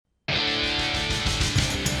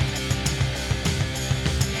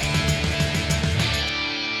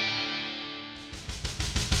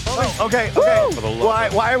Okay. For the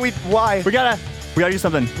love Why are we? Why? We gotta do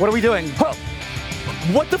something. What are we doing?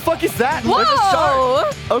 What the fuck is that? Whoa! Where's the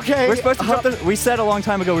shark? Okay. We're supposed to jump the. We said a long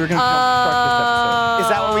time ago we were gonna jump the shark Is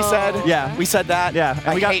that what we said? Yeah. We said that? Yeah.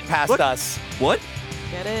 I We got- hate past look. us. this episode. What?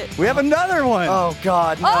 Get it? We have another one. Oh,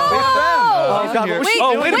 God. No. Oh! God, Here. what was she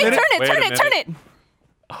Wait, doing? wait, turn Wait a it, turn it.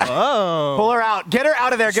 Oh. Pull her out. Get her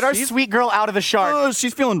out of there. Get our sweet girl out of the shark. Oh,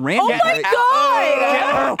 she's feeling randy. Oh my God!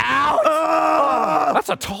 Get her out. That's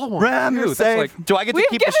a tall one. Ram, you're Dude, that's safe. like. Do I get to We've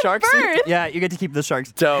keep the given shark birth. suit? Yeah, you get to keep the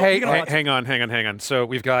sharks. Dope. Hey, hang on. So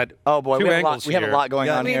we've got Oh, boy. two We have, angles we have a here. lot going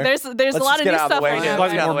Yeah. on Wait, here. there's Let's a lot just of get new out of the stuff way. going Yeah. on.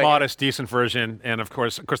 Slightly Yeah. more Wait. modest, decent version, and of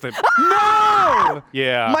course they. No!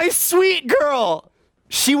 Yeah. My sweet girl.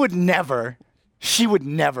 She would never.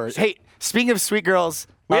 Hey, speaking of sweet girls.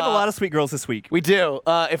 We have a lot of sweet girls this week. We do.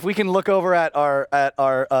 If we can look over at our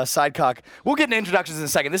sidecock, we'll get into introductions in a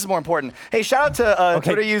second. This is more important. Hey, shout out to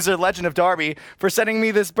Twitter user Legend of Darby for sending me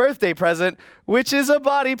this birthday present, which is a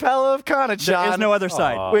body pillow of Kana-chan. There's no other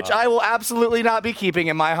side. Which I will absolutely not be keeping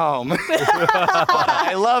in my home. But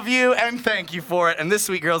I love you and thank you for it. And this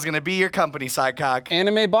sweet girl's gonna be your company, sidecock.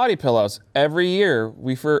 Anime body pillows. Every year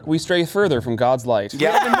we stray further from God's light.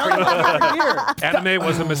 Yeah. Anime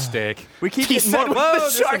was a mistake. We keep He getting said more. with Whoa, the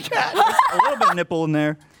there's shark hat. a little bit of nipple in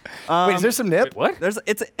there. Wait, is there some nip? Wait, what?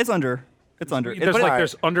 It's under. It's under. There's But-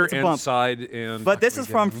 there's under It's a and bump. side and. But this is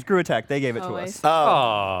from Screw Attack. They gave it to Oh, I us. see.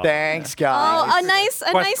 Oh, Thanks, guys. Oh, a nice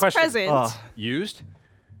Question. present. Oh, used.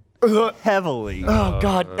 heavily. Oh,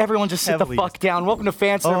 God. Everyone just sit the Heavily. fuck down. Welcome to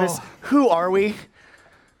fan service. Who are we?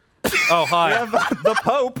 Oh, hi. The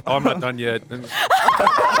Pope. Oh, I'm not done yet.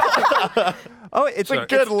 Oh, it's Sorry. a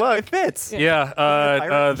Good look. It fits. Yeah, pirate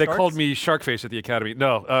from they Sharks? called me Sharkface at the Academy.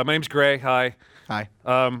 No, my name's Gray. Hi. Hi.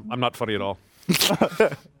 I'm not funny at all.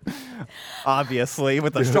 Obviously,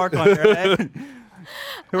 with the shark on your head.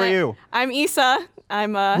 Who are you? I'm Issa.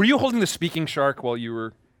 I'm Were you holding the speaking shark while you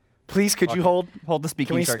were? Please, could you hold? Hold the Can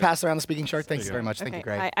speaking we shark. pass around the speaking shark? Thanks very much. Thank you,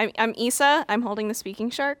 Greg. Hi, I'm Issa. I'm holding the speaking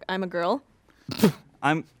shark. I'm a girl.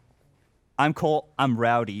 I'm Cole. I'm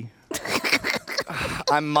Rowdy.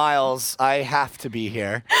 I'm Miles. I have to be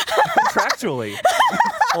here. Contractually.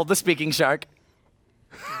 Hold the speaking shark.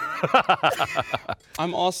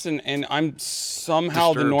 I'm Austin, and I'm somehow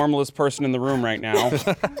the Disturbed. normalest person in the room right now.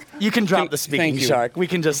 You can drop the speaking thank you. shark. We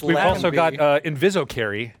can just We've let also him got be. Inviso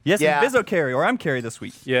Carry. Yes, Yeah. Inviso Carry, or I'm Carry this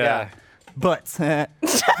week. Yeah. But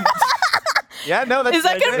Yeah, no, that's Is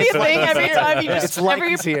that going to be a thing every time you It's just like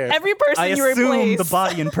every he's here. every person I you assume replace? the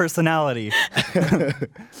body and personality.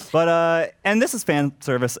 But and this is fan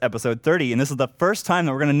service episode 30, and this is the first time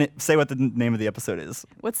that we're gonna say what the name of the episode is.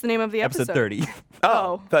 What's the name of the episode? Episode 30.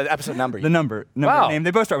 Oh. the episode number. The number Wow. name.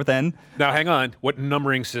 They both start with N. Now, hang on. What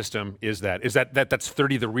numbering system is that? Is that's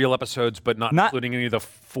 30 the real episodes, but not including any of the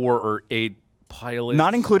 4 or 8 pilots?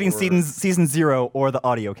 Not including or- season 0 or the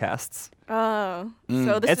audio casts. Oh.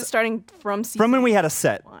 So this It's is starting from season From when we had a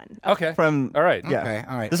set. 1. Okay. From All right. Yeah. Okay,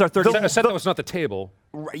 all right. This is our 30. A set that was not the table.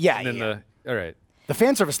 Yeah, And then yeah. all right. The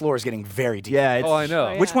fan service lore is getting very deep. Yeah. It's, Oh, I know.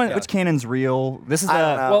 Oh, yeah. Which one? Yeah. Which canon's real? This is I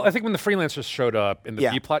don't know. Well, I think when the freelancers showed up and the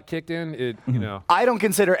Yeah. B plot kicked in, it you know. I don't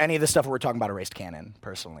consider any of the stuff we're talking about erased canon,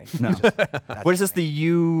 personally. No. What is this? The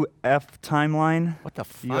UF timeline? What the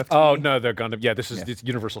fuck? Oh no, they're gonna. Yeah, this is it's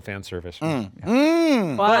Universal Fan Service. Wow.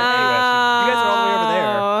 You guys are all the way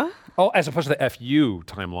over there. Oh, as opposed to the FU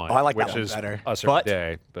timeline, Oh, I like that which one is better. a certain But-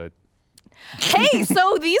 day. But Hey,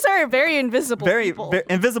 so these are very invisible people. Very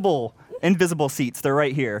invisible seats. They're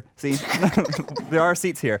right here. See, there are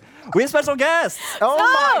seats here. We have special guests. Oh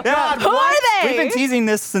my Yeah. God! Who are they? We've been teasing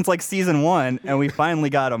this since like season 1, and we finally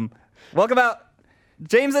got them. Welcome out,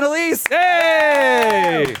 James and Elise.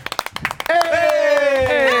 hey,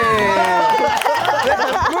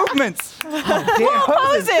 Movements.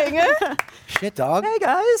 Oh, Posing. Shit, dog. Hey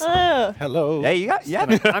guys. Hello. Hey, you got yeah. I'm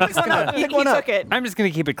just gonna, He one up. took it. I'm just gonna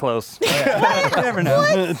keep it close. You never know.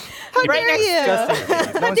 How dare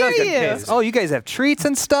you? How dare you? Oh, you guys have treats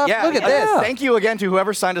and stuff. Yeah, Look at yeah. this. Thank you again to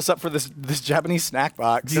whoever signed us up for this Japanese snack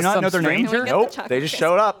box. Do you not know their name? Can we get the Nope. chocolate They just crisp?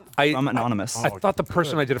 showed up. I'm anonymous. I thought the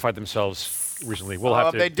person identified themselves recently. We'll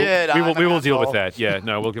have to. they did. We will. I'm We an will deal with asshole. that. Yeah.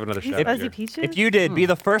 No, we'll give another shot. Fuzzy here. peaches? If you did, be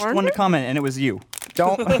the first one to comment, and it was you.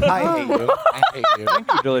 Don't. I hate you. I hate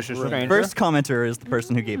you. Delicious stranger. First commenter is the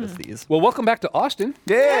person who gave us these. Well, welcome back to Austin.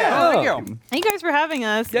 Yeah. Oh, Thank you guys for having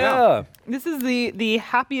us. Yeah. This is the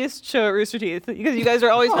happiest show at Rooster Teeth because you guys are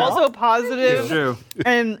always also positive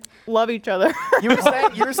and love each other. You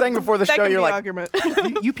were saying before the That show, can you're be like, argument.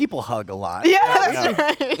 you people hug a lot. Yeah,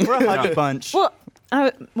 that's right. We're a hug bunch. Well,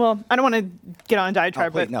 Well, I don't want to get on a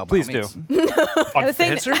diatribe, but no, Please do. I was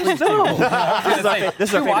saying, This is our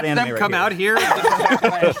favorite Watch anime them right come here. out here and get attacked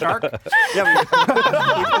by a shark.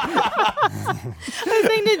 I was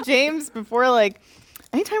saying to James before, like,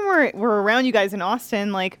 anytime we're around you guys in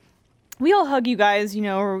Austin, like, we all hug you guys, you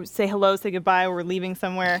know, or say hello, say goodbye, or we're leaving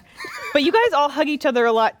somewhere. But you guys all hug each other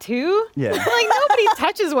a lot too. Yeah. Like nobody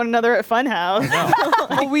touches one another at Funhouse.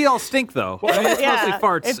 Well, we all stink though. I mean, it's Yeah, mostly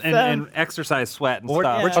farts it's, and exercise sweat and We're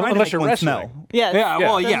stuff. trying to Unless make you're one wrestling. smell. Yes. Yeah,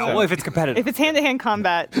 well, Yeah. well, if it's competitive. If it's hand-to-hand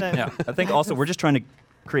combat, then Yeah. I think also we're just trying to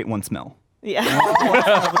create one smell. yeah.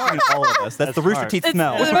 Between all of us. That's the Rooster smart. Teeth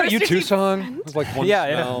smell. Wasn't that a Rooster U2 Teeth. song? It was like one Yeah,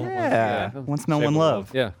 yeah. smell. Yeah. One smell, Shape one of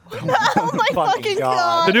love. Yeah. Oh my fucking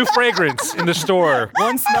god. The new fragrance in the store.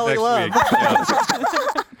 One smelly next love. week.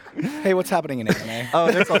 Yeah. Hey, what's happening in anime?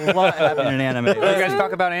 Oh, there's a lot happening in anime. You guys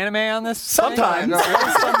talk about anime on this? Sometimes.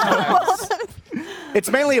 It's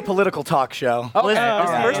mainly a political talk show. Well, this all this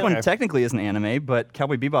right. first one technically is an anime, but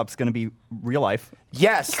Cowboy Bebop's going to be real life.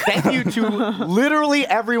 Yes, thank you to literally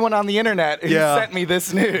everyone on the internet who sent me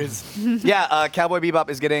this news. Cowboy Bebop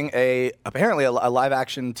is getting apparently a live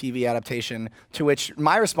action TV adaptation. To which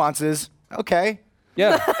my response is, okay.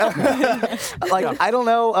 Yeah. I don't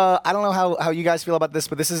know how you guys feel about this,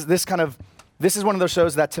 but this is one of those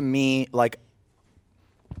shows that to me, like,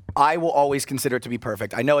 I will always consider it to be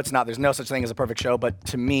perfect. I know it's not. There's no such thing as a perfect show, but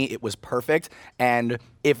to me, it was perfect. And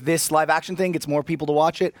if this live action thing gets more people to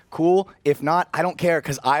watch it, cool. If not, I don't care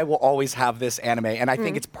because I will always have this anime, and I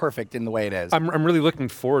think it's perfect in the way it is. I'm really looking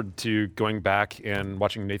forward to going back and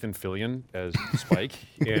watching Nathan Fillion as Spike,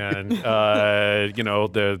 and you know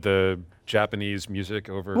the Japanese music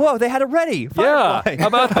over. Whoa, they had it ready. Yeah, Firefly. how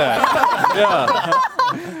about that? Yeah,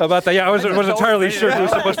 how about that? Yeah, I wasn't entirely sure who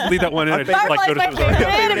was supposed to lead that one in. I didn't Firefly's my notice it was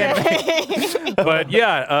favorite anime. But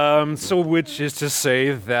yeah, so which is to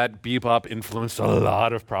say that Bebop influenced a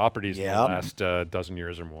lot of properties in the Yep. last dozen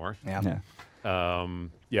years or more.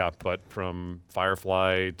 Yeah. But from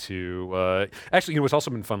Firefly to actually, you know, what's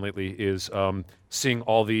also been fun lately is seeing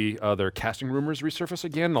all the other casting rumors resurface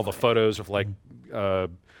again, all the photos of like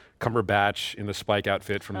Cumberbatch in the Spike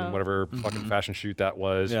outfit from whatever fucking fashion shoot that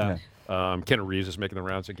was. Yeah. Keanu Reeves is making the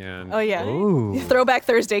rounds again. Oh yeah. Ooh. Throwback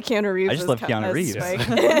Thursday, Keanu Reeves. I just as love Ca- Keanu as Reeves.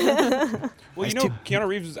 Spike. Well, you know, Keanu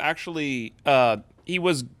Reeves is actually he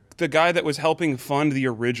was the guy that was helping fund the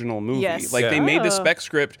original movie. Yes. Like they made the Oh. spec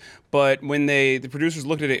script, but when the producers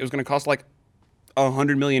looked at it, it was going to cost like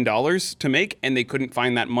 $100 million to make, and they couldn't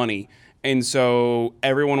find that money. And so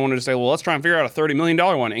everyone wanted to say, well, let's try and figure out a $30 million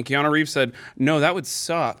one. And Keanu Reeves said, no, that would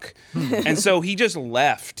suck. And so he just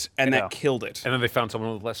left, and that killed it. And then they found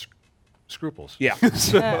someone with less scruples. Yeah.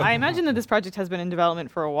 I imagine that this project has been in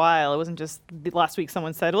development for a while. It wasn't just last week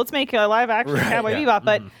someone said, let's make a live action Cowboy Bebop.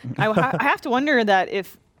 But I have to wonder that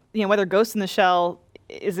if, you know, whether Ghost in the Shell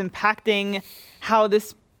is impacting how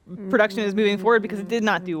this production is moving forward, because it did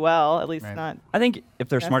not do well, at least not. I think if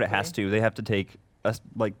they're smart, it has Definitely. to. They have to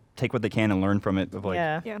take what they can and learn from it. Of like,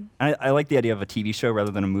 Yeah. Yeah. I like the idea of a TV show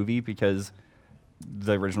rather than a movie because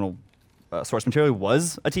the original source material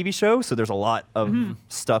was a TV show, so there's a lot of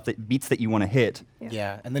stuff beats that you want to hit.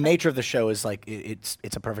 Yeah, and the nature of the show is like it's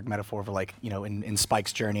a perfect metaphor for like, you know, in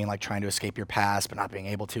Spike's journey and like trying to escape your past but not being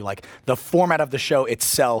able to. Like the format of the show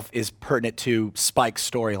itself is pertinent to Spike's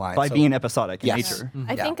storyline By so- being episodic in Yes. nature.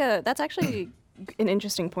 I think that's actually an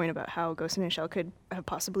interesting point about how Ghost in the Shell could have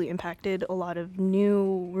possibly impacted a lot of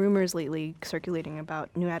new rumors lately circulating about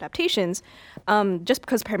new adaptations. Just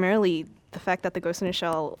because primarily the fact that the Ghost in the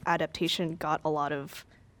Shell adaptation got a lot of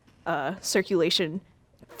circulation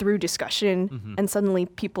through discussion, and suddenly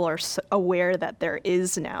people are aware that there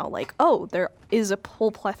is now like, oh, there is a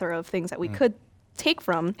whole plethora of things that we could take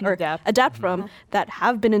from or adapt from that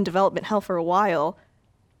have been in development hell for a while.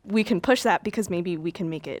 We can push that because maybe we can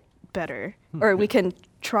make it better, or we can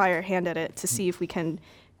try our hand at it to see if we can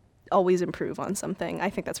always improve on something. I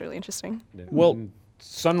think that's really interesting. Well,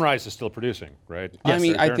 Sunrise is still producing, right? I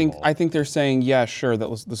mean, They're involved. I think they're saying, yeah, sure,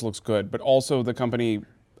 this looks good, but also the company,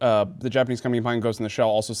 the Japanese company behind Ghost in the Shell,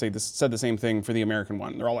 also said the same thing for the American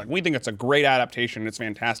one. They're all like, we think it's a great adaptation, it's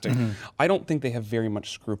fantastic. I don't think they have very much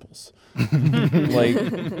scruples.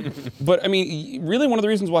 But I mean, really, one of the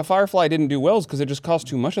reasons why Firefly didn't do well is because it just cost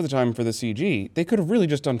too much of the time for the CG. They could have really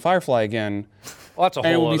just done Firefly again. Well, that's a And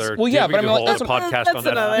it whole would be- other. well, yeah, we but I do mean, a whole that's other what- podcast on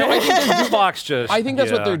that. another- No, I think Fox just. I think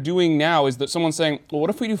that's what yeah. they're doing now is that someone's saying, well, what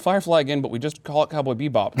if we do Firefly again, but we just call it Cowboy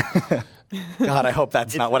Bebop? God, I hope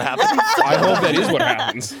that's not what happens. I hope that is what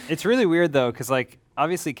happens. It's really weird though, because like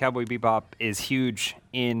obviously Cowboy Bebop is huge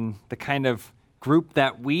in the kind of group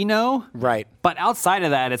that we know. Right. But outside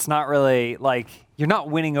of that, it's not really like you're not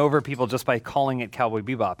winning over people just by calling it Cowboy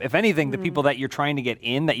Bebop. If anything, the people that you're trying to get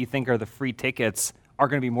in that you think are the free tickets are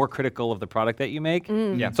going to be more critical of the product that you make.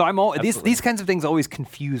 Yeah. So these kinds of things always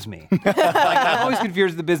confuse me. Like, I'm always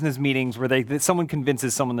confused at the business meetings where that someone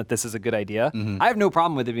convinces someone that this is a good idea. I have no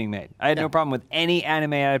problem with it being made. I had no problem with any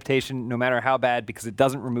anime adaptation, no matter how bad, because it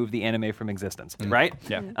doesn't remove the anime from existence, right?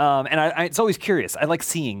 Yeah. And it's always curious. I like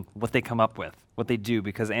seeing what they come up with, what they do,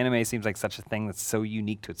 because anime seems like such a thing that's so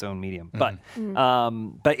unique to its own medium.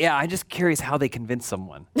 But yeah, I'm just curious how they convince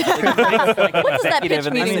someone. What does that pitch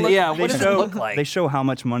meeting look like? what does it look like? They show how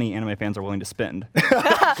much money anime fans are willing to spend.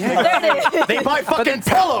 They buy fucking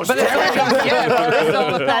pillows.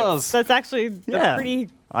 That's actually a pretty.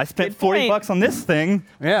 I spent Good 40 point. bucks on this thing.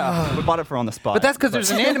 Yeah. We bought it for on the spot. But that's because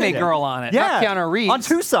there's an anime girl on it, not Keanu Reeves. On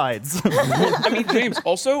two sides. I mean, James,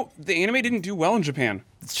 also, the anime didn't do well in Japan.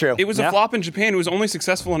 It's true. It was a flop in Japan. It was only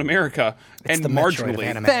successful in America and the Metroid of marginally.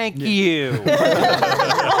 anime. Thank you.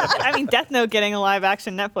 I mean, Death Note getting a live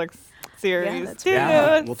action Netflix series that's too.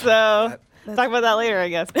 right. We'll So talk about that later, I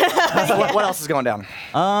guess. So what else is going down?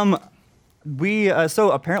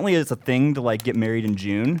 So apparently it's a thing to like get married in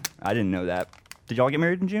June. I didn't know that. Did y'all get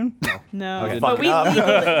married in June? No, Okay. but Fuck it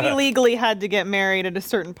up. we legally had to get married at a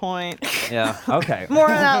certain point. Yeah. Okay. More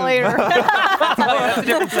on that later. That's a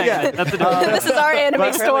different thing. That's a different This is our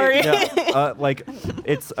anime story. Like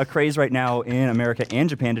it's a craze right now in America and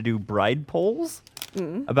Japan to do bride polls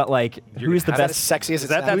about like who's the Is that as best. sexy as Is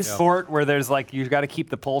it that sounds? sport where there's like you got to keep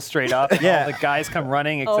the pole straight up? And Yeah. all the guys come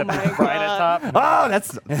running except my the bride at top. Oh,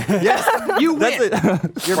 that's yes. You That's win.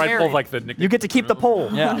 it. You're Right, married. pull, like the nickname. You get to keep the poll.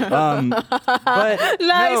 Yeah. But Nice.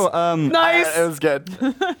 no, Nice. It was good.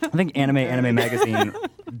 I think Anime Magazine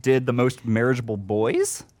did the most marriageable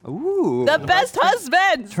boys. Ooh. The best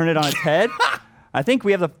husband. Turn it on its head. I think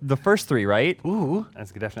we have the first three, right? Ooh.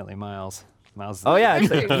 That's definitely Miles. Miles. Is Oh yeah, it's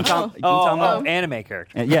Really? anime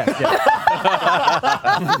character. Yes.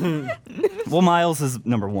 Well, Miles is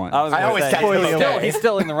number one. I was gonna always say, say he's he's still- okay. he's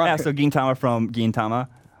still in the Yeah, running. so Gintama from Gintama.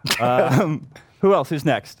 Who else? Who's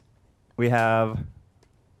next? We have.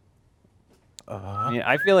 Yeah,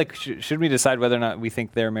 I feel like should we decide whether or not we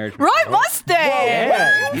think their marriage? Right Mustang.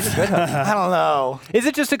 Yeah, he's a good husband. I don't know. Is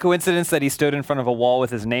it just a coincidence that he stood in front of a wall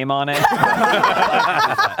with his name on it?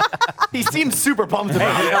 He seems super pumped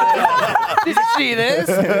about it. Did you see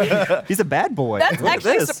this? He's a bad boy. That's Look at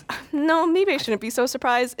actually this. no. Maybe I shouldn't be so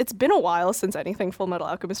surprised. It's been a while since anything Full Metal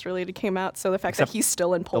Alchemist related came out, so the fact that he's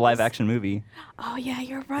still in the polls. live action movie. Oh yeah,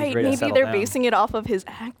 you're right. ready to Maybe settle they're down. basing it off of his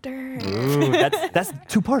actor. Ooh, that's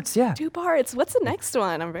two parts. Yeah. 2 parts. What's the next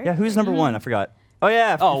one? I'm very. Yeah. Who's number one? I forgot. Oh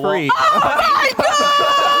yeah, Oh, well. free.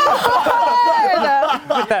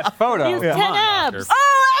 With that photo. He's 10 abs.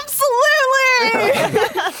 Oh, absolutely!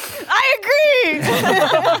 I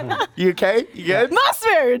agree. You okay? You good?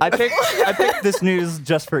 Mustard. I picked this news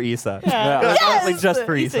just for Issa. Yeah. Honestly, just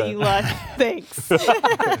for Issa, you Issa. lush. Thanks.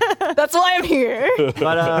 That's why I'm here.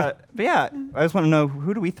 But yeah, I just want to know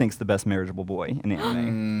who do we think's the best marriageable boy in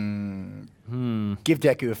anime? Give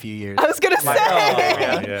Deku a few years. I was gonna say.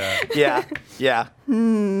 Yeah. Yeah.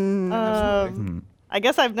 I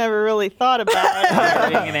guess I've never really thought about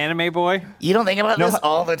Being an anime boy. You don't think about this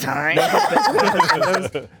all the time.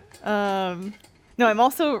 it. No, I'm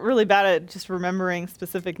also really bad at just remembering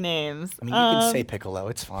specific names. I mean, you can say Piccolo.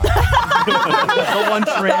 It's fine. The one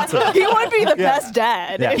true answer. He would be the best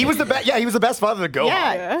dad. Yeah. He was the best. Yeah, he was the best father to go.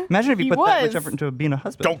 Yeah. Imagine if you He put that was. much effort into being a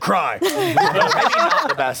husband. Don't cry. Maybe not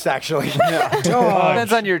the best, actually.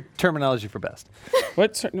 Depends on your terminology for best.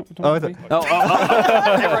 What? Sorry, no, don't Oh, worry.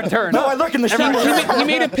 Everyone turn. No, I look in the shower. He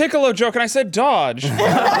made a Piccolo joke, and I said dodge.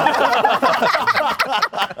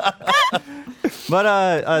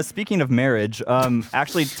 But speaking of marriage,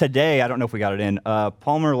 actually today, I don't know if we got it in,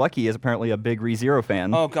 Palmer Luckey is apparently a big ReZero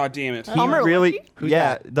fan. Oh, god damn it. He Palmer really, Luckey? Who's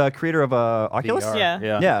yeah, that? the creator of Oculus. VR.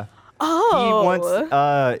 Yeah. Yeah. Oh. He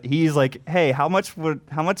wants. He's like, hey, how much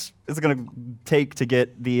is it gonna take to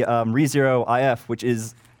get the ReZero IF, which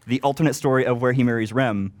is the alternate story of where he marries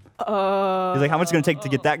Rem? He's like, how much is it gonna take to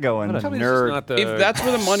get that going? What a Tell me nerd. this is not the If that's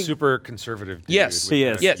where the money- super conservative dude Yes. with He the-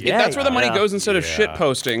 is. Yes, if Yeah, that's where the money yeah. goes instead of Yeah. shit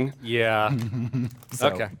posting. Yeah.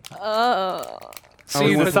 Okay. See,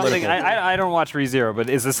 is this something I don't watch ReZero, but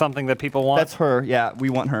is this something that people want? That's her. Yeah, we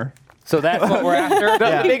want her. So that's what we're after.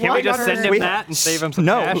 Yeah. Can we just send him that and save him some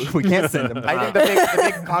No, cash? we can't send him. I think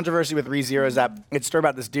the big controversy with ReZero is that it's a story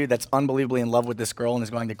about this dude that's unbelievably in love with this girl and is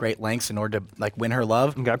going to great lengths in order to like win her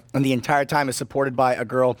love. Okay. And the entire time is supported by a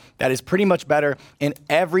girl that is pretty much better in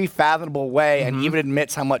every fathomable way and even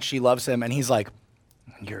admits how much she loves him. And he's like,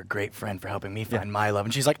 "You're a great friend for helping me find my love."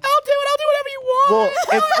 And she's like, "I'll do it. I'll do whatever you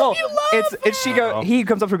He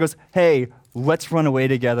comes up to her and goes, "Hey, let's run away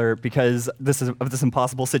together because of this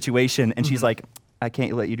impossible situation." And she's like, "I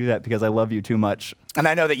can't let you do that because I love you too much." And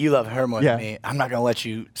I know that you love her more Yeah. than me. I'm not going to let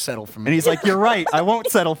you settle for me. And he's like, "You're right. I won't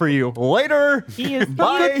settle for you. Later." He is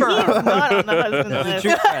Bye. he is not on the husband list.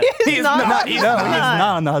 He's not. He's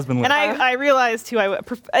not on the husband list. And I realized who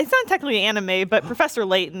it's not technically anime, but Professor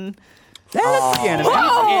Layton. That's the anime.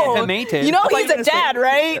 Animated. You know he's a dad,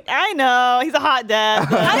 right? I know he's a hot dad.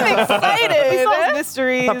 I'm excited. He solves I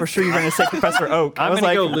mysteries. thought for sure you were going to say Professor Oak. I was gonna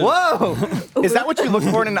like, go Luke. whoa. Is that what you look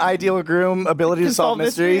for in an ideal groom? Ability to solve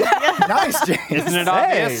mysteries? Nice, James. Isn't it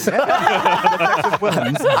obvious?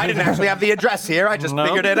 I didn't actually have the address here. I just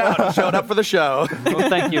figured it out and showed up for the show. Well,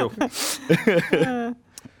 thank you.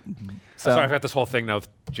 Sorry, I've got this whole thing now with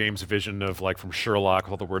James' vision of like from Sherlock,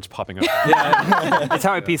 with all the words popping up. It's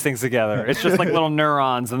how I piece things together. It's just like little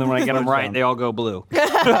neurons, and then when I get them right, they all go blue. Is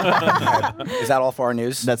that all for our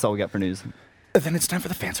news? That's all we got for news. Then it's time for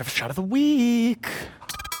the fan service shot of the week.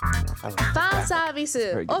 ファンサービス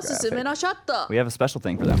Very good おすすめのショット We have a special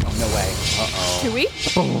thing for them. No way. Do we?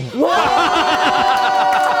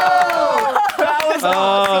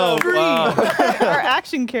 Our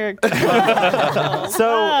action character.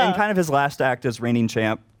 So, in kind of his last act as reigning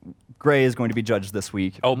champ, Gray is going to be judged this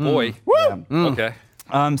week. Oh boy. Yeah. Okay.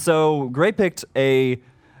 So Gray picked a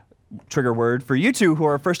trigger word for you two, who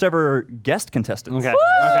are first ever guest contestants. Okay.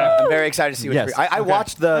 I'm very excited to see what Yes. I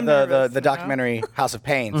watched the nervous, documentary House of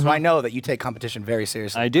Pain, so I know that you take competition very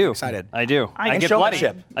seriously. I do. I'm excited. I do. I And get bloody.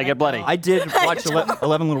 showmanship. I get bloody. I did watch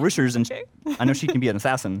 11 Little Roosters, and I know she can be an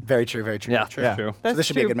assassin. Very true. Very true. Yeah, True. Yeah. true. That's this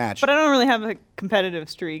should be a true, good match. But I don't really have a competitive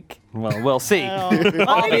streak. Well, we'll see. Well,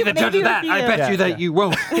 I'll be the judge of that. I bet Yeah. you that you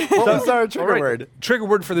won't. What was our trigger All right. word? Trigger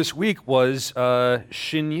word for this week was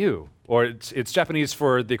Shinyu, or it's Japanese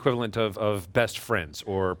for the equivalent of best friends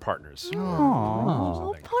or partners.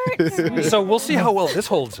 So we'll see how well this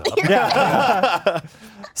holds up.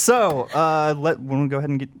 So, we'll go ahead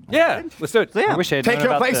and get. Yeah, let's do it. Yeah. I wish I had Take known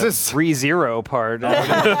your about places. the 3-0 part.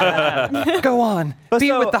 Go on. Be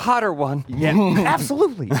so- with the hotter one. Yeah,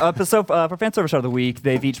 absolutely. For fan service shot of the week,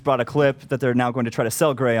 they've each brought a clip that they're now going to try to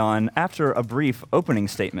sell Gray on after a brief opening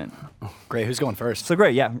statement. Great. Who's going first? So,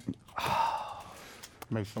 Gray, yeah.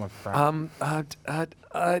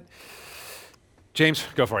 James,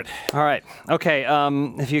 go for it. All right. Okay.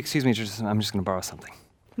 If you excuse me, I'm just going to borrow something.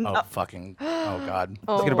 Oh, fucking. Oh, God.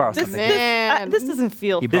 I'm going to borrow something. Man. This doesn't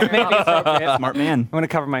feel He fair. maybe smart man. I'm going to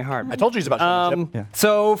cover my heart. I told you he's about showmanship. Yeah.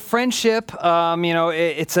 So friendship,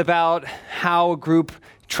 it's about how a group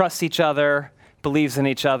trusts each other, believes in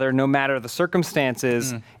each other, no matter the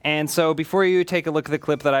circumstances. And so before you take a look at the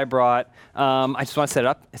clip that I brought, I just want to set it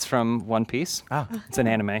up. It's from One Piece. It's an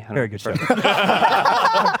anime. I don't Very know. good show.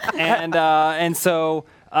 And so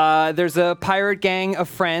there's a pirate gang of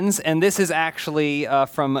friends, and this is actually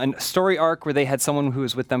from a story arc where they had someone who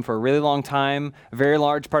was with them for a really long time, a very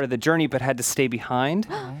large part of the journey, but had to stay behind.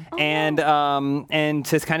 And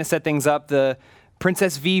to kind of set things up, the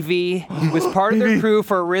Princess Vivi was part of their crew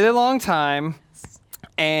for a really long time.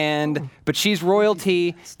 But she's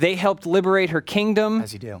royalty. They helped liberate her kingdom.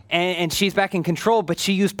 As you do. And she's back in control, but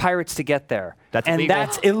she used pirates to get there. That's and illegal.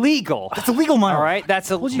 that's illegal. That's illegal, Miles. All right, that's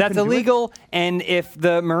Told you you that's couldn't do it. illegal. And if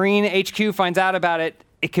the Marine HQ finds out about it,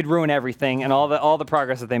 it could ruin everything, and all the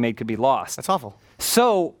progress that they made could be lost. That's awful.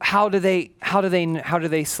 So how do they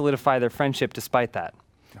solidify their friendship despite that?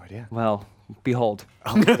 No idea. Well, behold.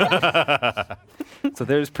 So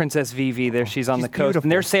there's Princess Vivi. There she's on the coast, beautiful.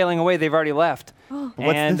 and they're sailing away. They've already left. And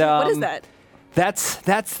What is that? That's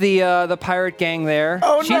the pirate gang there.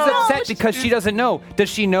 Oh, She's no. upset because she doesn't know. Does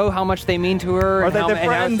she know how much they mean to her? Are and they how, their and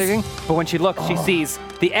how it's friends? doing? But when she looks, she sees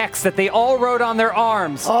the X that they all wrote on their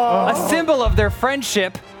arms, a symbol of their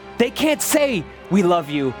friendship. They can't say, "We love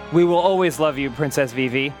you. We will always love you, Princess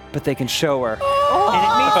Vivi," but they can show her. And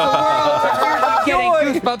it means the world. I'm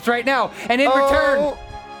getting goosebumps right now. And in return,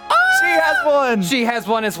 She has one. she has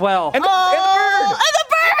one as well. And the bird.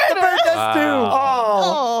 The bird does too.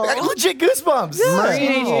 Oh. Legit goosebumps.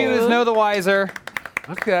 Marine HQ is no the wiser.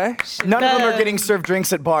 Okay. None of them are getting served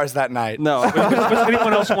drinks at bars that night. No. Was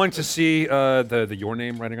anyone else want to see the your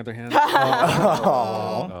name writing on their hand?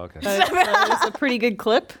 Oh, okay. That's a pretty good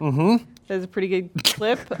clip. Mm-hmm. That's a pretty good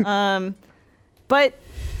clip. But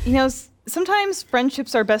sometimes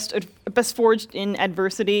friendships are best forged in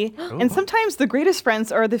adversity, and sometimes the greatest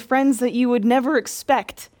friends are the friends that you would never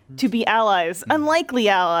expect to be allies, unlikely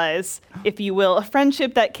allies, if you will. A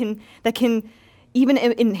friendship that can even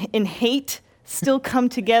in hate still come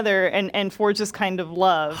together and forge this kind of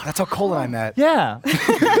love. That's how Cole and I met. Yeah.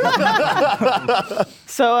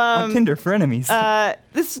 So On Tinder for enemies.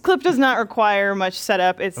 this clip does not require much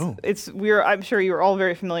setup. I'm sure you're all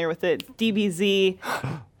very familiar with it. DBZ,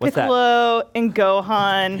 What's that? Piccolo, and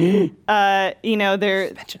Gohan.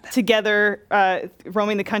 They're together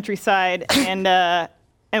roaming the countryside, and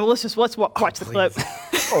let's watch the clip.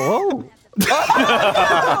 Oh.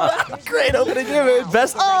 Great opening image.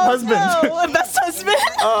 Best husband. No, best husband.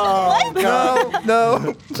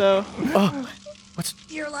 No. So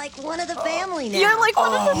You're like one of the family now. you're like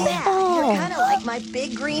one of the Yeah, you're kind of like my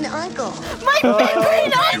big green uncle. my big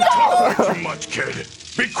green uncle. Too much, kid.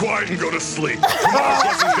 Be quiet and go to sleep. Tomorrow's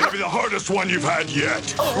lesson's gonna be the hardest one you've had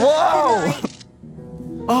yet.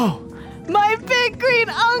 My big green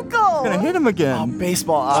uncle. Gonna hit him again.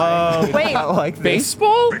 Baseball eye. Wait, I like this.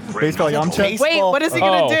 Baseball? Baseball Yamcha. wait, what is he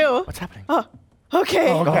gonna do? What's happening?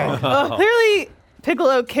 Okay. Okay. Clearly,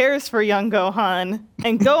 Piccolo cares for young Gohan,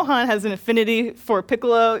 and Gohan has an affinity for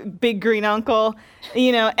Piccolo, big green uncle.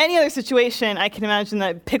 Any other situation, I can imagine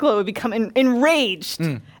that Piccolo would become enraged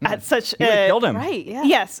at such. He would've killed him. Right, yeah.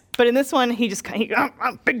 Yes, but in this one, he just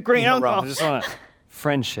I'm big green uncle. I just want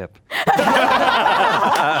friendship. They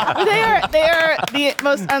are the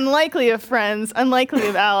most unlikely of friends, unlikely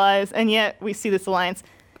of allies, and yet we see this alliance.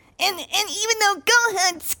 And even though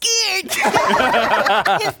Gohan's scared,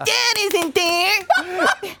 his dad isn't there.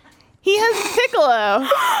 He has Piccolo.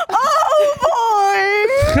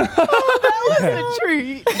 Oh boy! That was a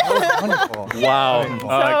treat. Wonderful.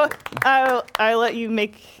 Wow. So I let you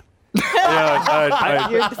make Yeah,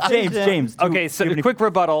 your decision. James. Okay, so a quick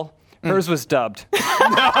rebuttal. Hers was dubbed. The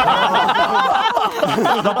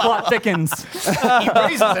plot thickens. He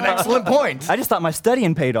raises an excellent point. I just thought my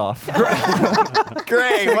studying paid off.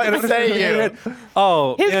 Great. What say you?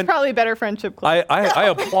 oh, His is and probably better friendship club. I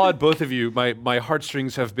applaud both of you. My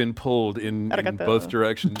heartstrings have been pulled in Arigato. both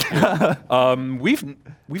directions.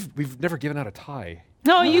 We've never given out a tie.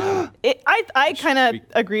 No, I kind of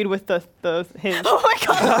agreed with the his. Oh my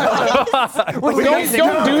god!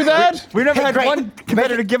 Don't do that. We never had great. one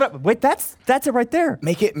competitor give up. Wait, that's it right there.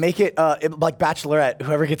 Make it like Bachelorette.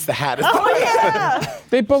 Whoever gets the hat is Yeah.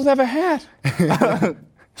 They both have a hat.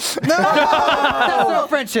 That's no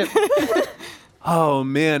friendship. Oh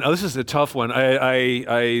man, this is a tough one.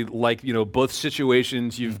 I like both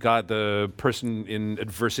situations. You've got the person in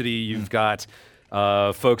adversity. You've got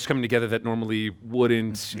folks coming together that normally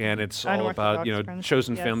wouldn't, and it's all about Unorthodox friends,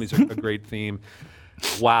 chosen yes. families are a great theme.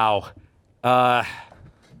 Wow. The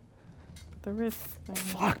wrist thing.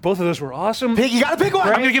 Fuck, both of those were awesome. You gotta pick one.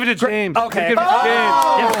 I'm gonna give it to James. Okay. I'm gonna give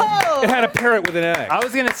it to James. It had a parrot with an X. I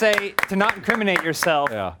was gonna say to not incriminate yourself.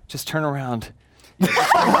 Yeah. Just turn around.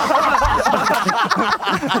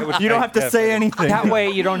 You don't have to say anything. That way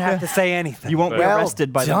you don't have to say anything. You won't be Well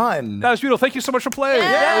arrested by them. done. That was beautiful. Thank you so much for playing.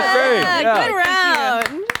 That was great. Yeah. Good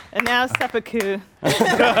round. And now seppuku. A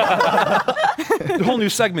whole new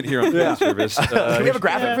segment here on Fan Service. Can we have a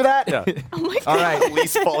graphic for that? Yeah. All right.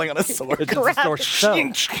 Police falling on a sword.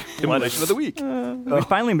 Immolation of the week. We've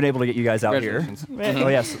finally been able to get you guys out here. Congratulations. Oh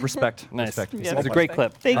yes, respect. Nice. Respect. Yes. It's a great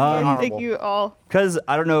clip. Thank you. Honorable. Thank you all. Because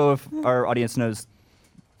I don't know if our audience knows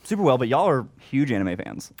super well, but y'all are huge anime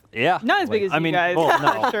fans. Yeah. Not as big as I you mean, guys, well, for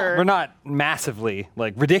no, sure. we're not massively,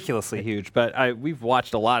 like ridiculously huge, but we've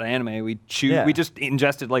watched a lot of anime. We Yeah. we just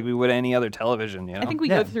ingest it like we would any other television. You know. I think we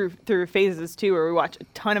Yeah. go through phases too, where we watch a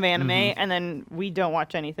ton of anime and then we don't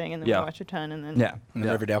watch anything, and then Yeah. we watch a ton, and then Yeah. And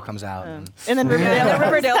then Riverdale comes out. and then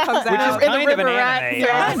Riverdale comes out. Which is And the kind of an River Rat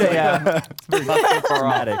anime, thread. Yeah. It's not too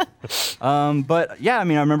dramatic. But yeah, I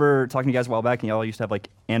mean, I remember talking to you guys a while back, and y'all used to have like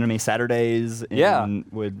anime Saturdays, and Yeah.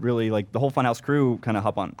 would really like the whole Funhouse crew kind of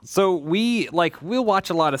hop on. So we'll watch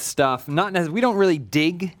a lot of stuff. We don't really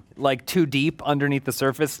dig like too deep underneath the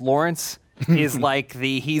surface. Lawrence is like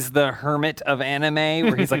he's the hermit of anime,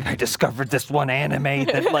 where he's like, I discovered this one anime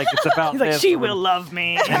that like it's about He's like, this. she will love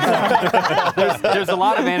me. There's a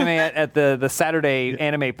lot of anime at the Saturday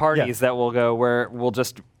anime parties that we'll go where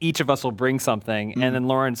each of us will bring something, and then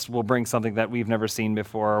Lawrence will bring something that we've never seen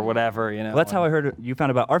before or whatever. Well, that's how I heard you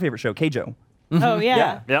found about our favorite show, Keijo. Oh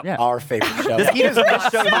yeah. Yep. Yeah. Our favorite show. He does not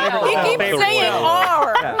show He keeps saying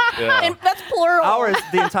R. And that's plural. Ours,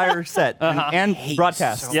 the entire set and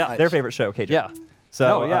broadcast. so Yeah, much. their favorite show, Keijo. Yeah.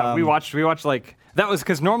 So we watched like that was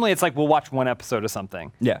because normally it's like we'll watch one episode of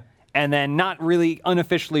something. Yeah. And then not really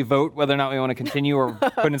unofficially vote whether or not we want to continue or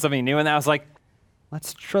put in something new. And I was like,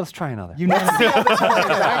 let's try another. You know.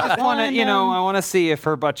 I just want to, I want to see if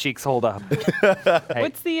her butt cheeks hold up.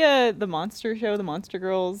 What's the monster show, the Monster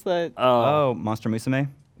Girls? That Oh, Monster Musume.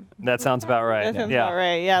 That sounds about right. That sounds yeah. about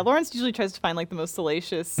right. Yeah, Lawrence usually tries to find like the most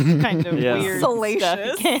salacious kind of Yeah. weird Salacious.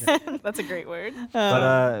 stuff he can. That's a great word.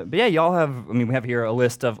 But yeah, y'all have. I mean, we have here a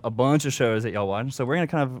list of a bunch of shows that y'all watch. So we're gonna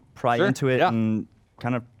kind of pry Sure, into it yeah. and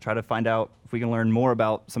kind of try to find out if we can learn more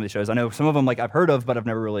about some of these shows. I know some of them like I've heard of, but I've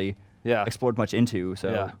never really explored much into.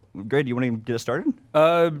 So, Greg, you want to get us started?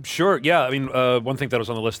 Sure. Yeah. I mean, one thing that was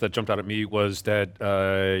on the list that jumped out at me was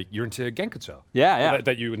that you're into Genketsu. Yeah.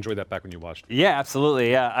 That you enjoyed that back when you watched. Yeah, absolutely.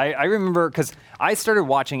 Yeah, I remember because I started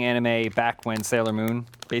watching anime back when Sailor Moon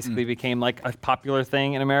basically became like a popular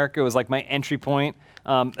thing in America. It was like my entry point.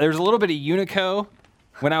 There's a little bit of Unico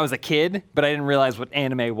when I was a kid, but I didn't realize what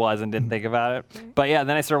anime was and didn't think about it. But yeah,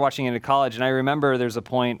 then I started watching it in college, and I remember there's a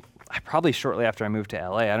point, probably shortly after I moved to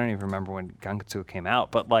LA. I don't even remember when Genketsu came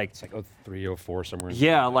out, but like it's like 03, 04 somewhere.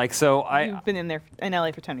 Yeah, like so You've been in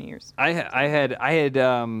LA for 10 years. I had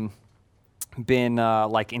been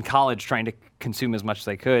like in college trying to consume as much as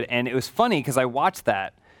I could, and it was funny because I watched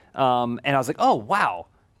that, and I was like, oh wow,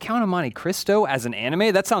 Count of Monte Cristo as an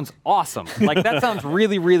anime? That sounds awesome. Like that sounds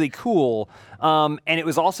really really cool. And it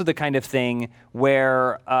was also the kind of thing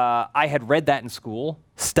where I had read that in school,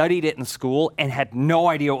 studied it in school, and had no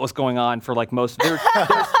idea what was going on for like most.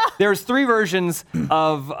 There's 3 versions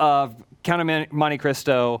of Count of Monte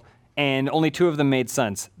Cristo, and only 2 of them made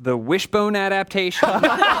sense. The Wishbone adaptation. And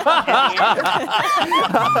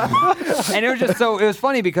it was just it was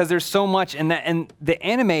funny because there's so much in that, and the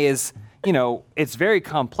anime is, you know, it's very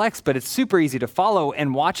complex, but it's super easy to follow,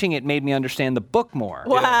 and watching it made me understand the book more.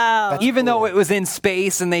 Wow. Even though it was in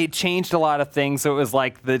space and they changed a lot of things, so it was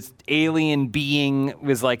like the alien being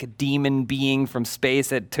was like a demon being from space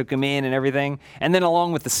that took him in and everything, and then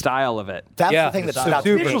along with the style of it. That's the thing that the stood out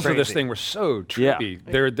to me. visuals of this thing were so trippy.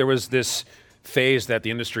 There was this phase that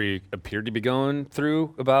the industry appeared to be going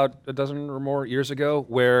through about a dozen or more years ago,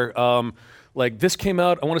 where like this came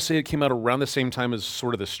out. I want to say it came out around the same time as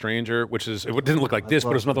sort of The Stranger, which is it didn't look like this, but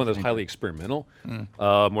it was another one that was highly experimental.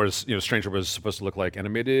 Whereas Stranger was supposed to look like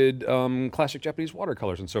animated classic Japanese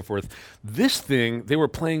watercolors and so forth. This thing they were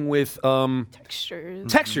playing with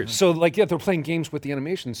textures. So like they were playing games with the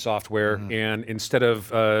animation software, and instead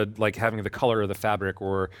of like having the color of the fabric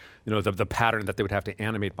or the pattern that they would have to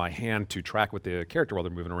animate by hand to track with the character while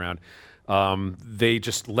they're moving around, they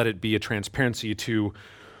just let it be a transparency to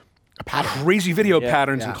crazy video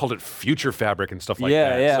patterns and called it future fabric and stuff like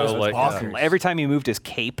that. Yeah, so like awesome. Every time he moved his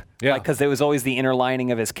cape, because there was always the inner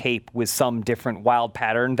lining of his cape with some different wild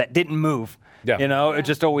pattern that didn't move. It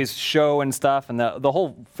just always show and stuff, and the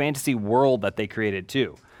whole fantasy world that they created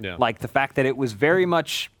too. Like the fact that it was very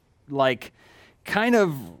much like kind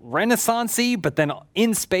of Renaissance-y, but then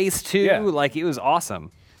in space too. Like it was awesome.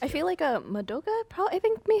 I feel like Madoka I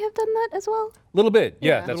think may have done that as well. A little bit,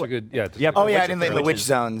 that's a good, Oh yeah, in the witch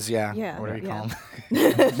zones, Yeah. Whatever you call them.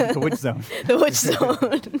 The witch zone. The witch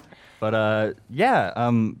zone. But I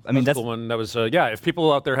mean that's the one that was if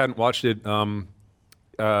people out there hadn't watched it, I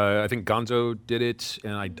think Gonzo did it,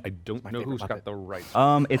 and I don't know who's got the rights.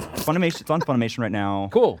 It's Funimation. It's on Funimation right now.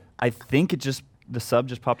 Cool. I think the sub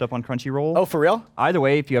just popped up on Crunchyroll. Oh, for real? Either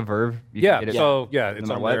way, if you have Verve, you can get it. It's no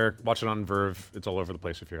on matter there. Watch it on Verve. It's all over the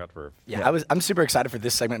place if you're at Verve. Yeah, I'm super excited for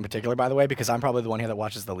this segment in particular, by the way, because I'm probably the one here that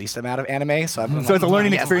watches the least amount of anime. So it's a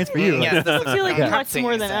learning experience for you. I feel like you watch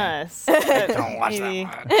more than us. Don't watch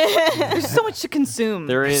that one. There's so much to consume.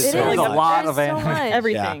 There is. There's a lot of anime.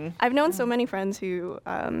 Everything. Yeah. I've known so many friends who,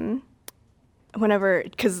 because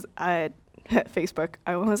Facebook,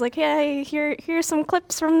 I was like, hey, here's some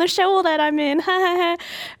clips from the show that I'm in,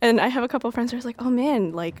 and I have a couple of friends who are like, oh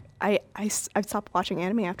man, like I've stopped watching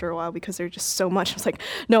anime after a while because there's just so much. I was like,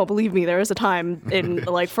 no, believe me, there was a time in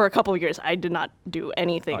like for a couple of years I did not do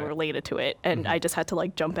anything related to it, and I just had to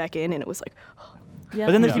like jump back in, and it was like. Yeah.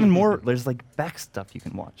 But then there's even more. There's like back stuff you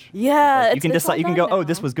can watch. Yeah, like, you can decide. You can go, oh,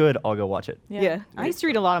 this was good. I'll go watch it. Yeah. I used to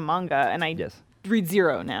read a lot of manga, and I read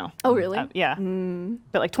Zero now. Oh, really? Yeah.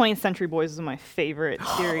 But like 20th Century Boys is my favorite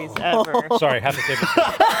series ever. Sorry, half the table.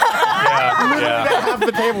 Half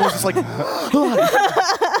the table was just like.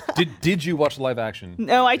 Did you watch live action?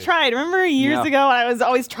 No, I tried. Remember years ago, I was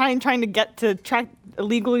always trying to get to track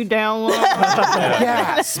illegally download.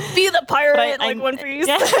 Be the pirate, like One Piece.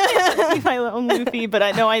 Be my own Luffy, but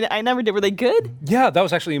I never did. Were they good? Yeah, that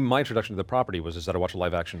was actually my introduction to the property. Was that I watched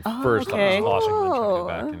live action first. Okay. That was awesome. And then tried to go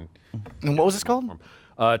back and what was this called?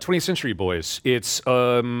 20th Century Boys. It's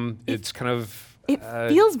kind of. It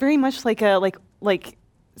feels very much like a 90s,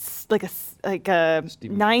 like a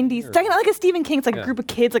Stephen King. It's like a group of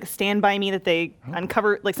kids, like a Stand By Me that they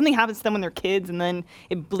uncover. Like something happens to them when they're kids, and then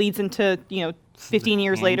it bleeds into 15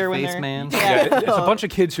 years later when Face they're man. Yeah, it's a bunch of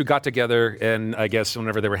kids who got together, and I guess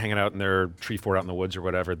whenever they were hanging out in their tree fort out in the woods or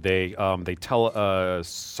whatever, they tell a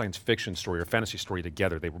science fiction story or fantasy story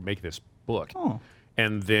together. They would make this book,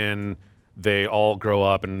 and then they all grow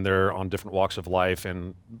up and they're on different walks of life,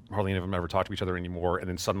 and hardly any of them ever talk to each other anymore. And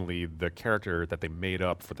then suddenly, the character that they made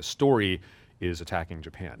up for the story is attacking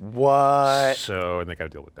Japan. What? So, and they got to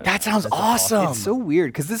deal with that. That sounds awesome. It's so weird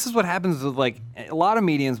because this is what happens with like a lot of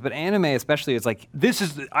mediums, but anime especially. It's like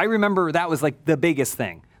I remember that was like the biggest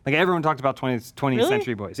thing. Like everyone talked about 20th Really?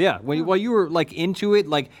 Century Boys. Yeah, while you were like into it,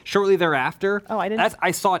 like shortly thereafter. Oh, I didn't- I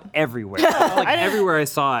saw it everywhere. Like everywhere I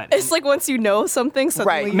saw it. It's like once you know something,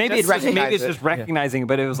 suddenly Right. you Maybe just it's just recognizing,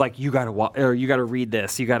 but it was like you gotta read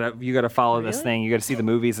this, you gotta follow this thing, you gotta see the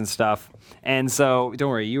movies and stuff. And so don't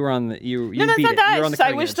worry, you were on the you No, beat it. that. You were on the I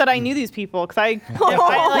cutting wish edge. that I knew these people because I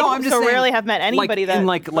I'm just so saying, rarely have met anybody like, that in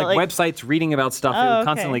like but, websites reading about stuff. It Oh, would okay.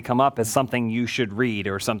 constantly come up as something you should read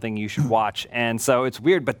or something you should watch, and so it's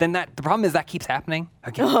weird. But then the problem is that keeps happening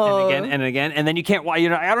again and again and again, and then you can't. I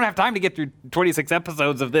don't have time to get through 26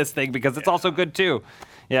 episodes of this thing because it's also good too.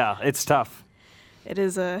 Yeah, it's tough. It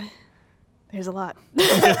is there's a lot.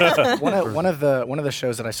 one of the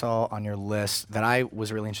shows that I saw on your list that I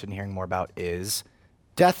was really interested in hearing more about is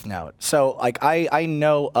Death Note. So like I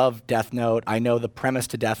know of Death Note. I know the premise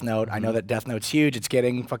to Death Note. I know that Death Note's huge. It's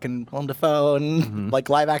getting fucking Willem Dafoe and like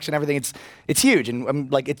live action everything. It's huge,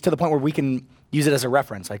 and like it's to the point where we can use it as a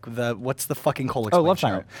reference. Like what's the fucking Cole explain Love show?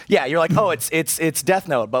 Triangle. Yeah, you're like, oh, it's Death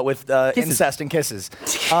Note, but with incest and kisses.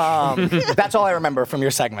 That's all I remember from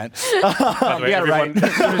your segment. By the way, yeah, everyone,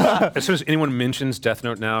 right. as soon as anyone mentions Death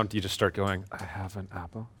Note now, do you just start going, I have an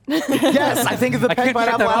apple? Yes, I think of the Peg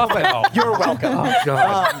Pineapple Elephant. You're welcome. Oh,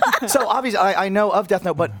 God. So obviously, I know of Death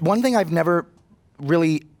Note, but one thing I've never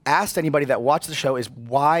really asked anybody that watched the show is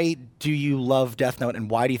why do you love Death Note and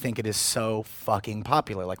why do you think it is so fucking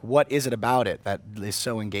popular? Like, what is it about it that is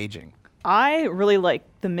so engaging? I really like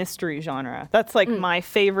the mystery genre. That's like my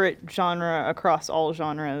favorite genre across all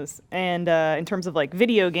genres. And in terms of like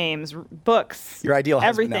video games, books, Your ideal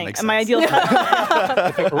husband, that everything. makes My sense. ideal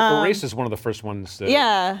husband. Erase is one of the first ones that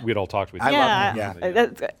Yeah. we had all talked with. I you. love yeah,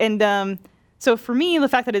 it, yeah. So for me, the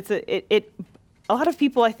fact that a lot of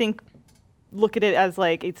people I think look at it as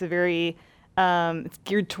like it's a very it's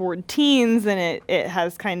geared toward teens and it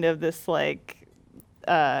has kind of this like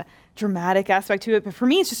dramatic aspect to it. But for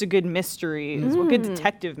me, it's just a good mystery. It's a good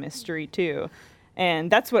detective mystery too.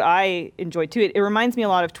 And that's what I enjoy too. It reminds me a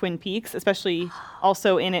lot of Twin Peaks, especially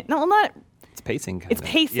also in it. No, not. It's pacing. It's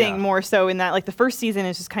pacing more so in that like the first season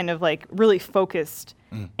is just kind of like really focused.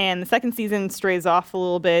 And the second season strays off a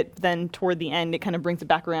little bit. Then toward the end, it kind of brings it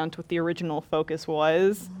back around to what the original focus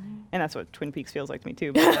was. And that's what Twin Peaks feels like to me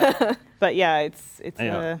too. But yeah, it's.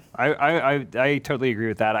 Yeah. I totally agree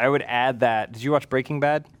with that. I would add that. Did you watch Breaking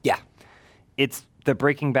Bad? Yeah. It's the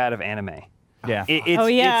Breaking Bad of anime. Yeah. It's Oh,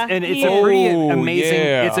 yeah. and it's Yeah. a pretty Oh, amazing.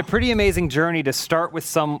 yeah. It's a pretty amazing journey to start with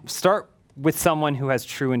someone who has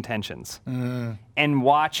true intentions, and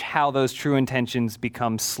watch how those true intentions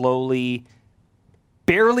become slowly,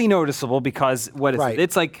 barely noticeable because what is Right. it?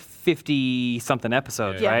 It's like 50 something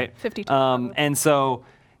episodes, Yeah, right? 52 And so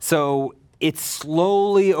it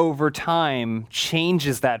slowly over time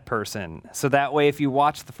changes that person. So that way, if you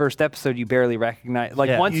watch the first episode, you barely recognize. Like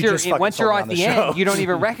Yeah. once You you're just fucking once you're sold me at on the the show. end, you don't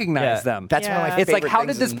even recognize Yeah. them. That's one of my Yeah. favorite It's like how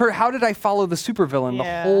things did this? in- How did I follow the supervillain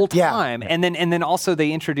Yeah. the whole Yeah. time? And then also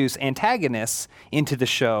they introduce antagonists into the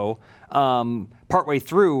show partway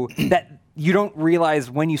through that you don't realize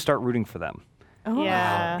when you start rooting for them.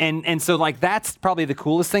 Yeah. And so like that's probably the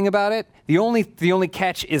coolest thing about it. The only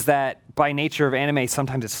catch is that by nature of anime,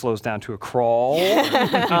 sometimes it slows down to a crawl.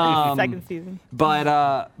 Second season.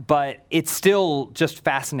 But it's still just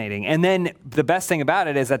fascinating. And then the best thing about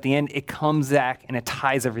it is at the end, it comes back and it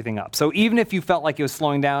ties everything up. So even if you felt like it was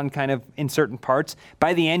slowing down kind of in certain parts,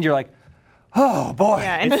 by the end, you're like, oh boy,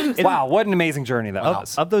 Yeah, and- wow, what an amazing journey that Of,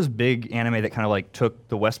 was. of those big anime that kind of like took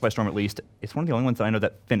the West by storm, at least, it's one of the only ones that I know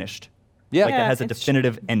that finished. Yeah. Like that Yeah, has a it's-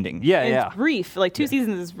 definitive ending. Yeah, And yeah. it's brief. Like 2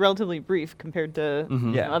 seasons is relatively brief compared to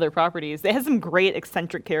Yeah. other properties. It has some great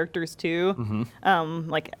eccentric characters too.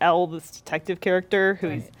 Like Elle, this detective character,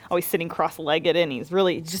 who's always sitting cross-legged and he's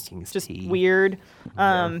really just tea. weird.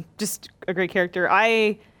 Just a great character.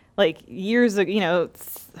 I like years ago,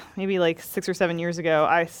 maybe like 6 or 7 years ago,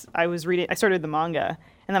 I started the manga.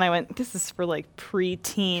 And then I went, this is for like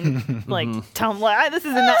pre-teen, like this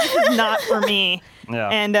is not for me. Yeah.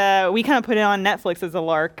 And we kind of put it on Netflix as a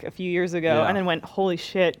lark a few years ago, Yeah. and then went, holy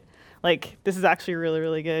shit, Like this is actually really,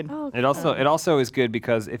 really good. Oh, It also is good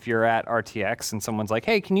because if you're at RTX and someone's like,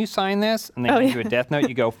 "Hey, can you sign this?" and they give you a death note,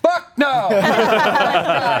 you go, "Fuck no!"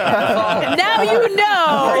 Now you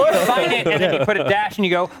know. Or you sign it and then you put a dash and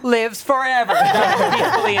you go, "Lives forever."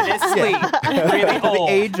 Peacefully in his sleep. Really At the old.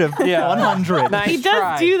 age of 100. Nice He does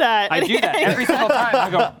try. do that. I do that every single time. I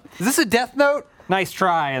go, "Is this a death note?" Nice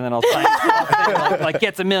try, and then I'll sign it. Like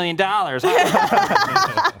gets $1 million. Not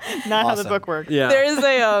how the book works. Yeah. There is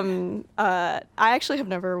a I actually have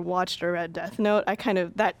never watched or read Death Note.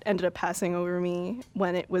 That ended up passing over me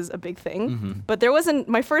when it was a big thing. But there wasn't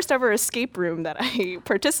my first ever escape room that I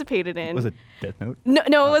participated in. Was it Death Note?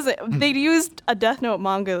 No, it wasn't. They used a Death Note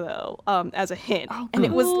manga though, as a hint, and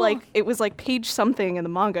it was like page something in the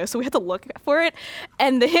manga, so we had to look for it.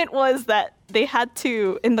 And the hint was that they had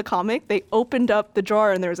to, in the comic, they opened up the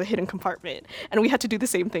drawer and there was a hidden compartment, and we had to do the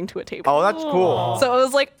same thing to a table. Oh, that's cool. So I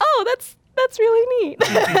was like, oh, that's really neat.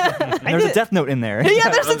 There's a Death Note in there. Yeah,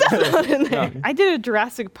 there's a Death Note in there. I did a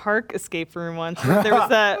Jurassic Park escape room once. There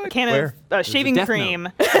was a can of shaving Death cream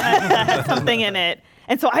that had something in it.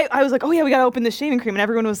 And so I was like, oh yeah, we got to open this shaving cream. And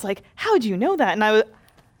everyone was like, how'd you know that? And I was,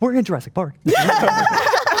 We're in Jurassic Park.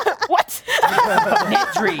 what?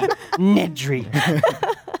 Nedry.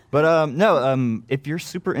 But if you're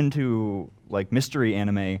super into like mystery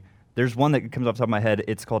anime, there's one that comes off the top of my head.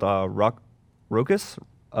 It's called Rokus,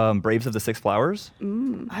 Braves of the Six Flowers.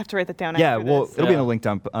 I have to write that down. Yeah, after well, this. it'll be in the link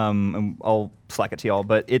dump, and I'll Slack it to y'all.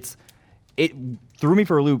 But it threw me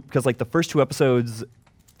for a loop because like the first 2 episodes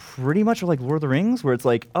pretty much are like Lord of the Rings, where it's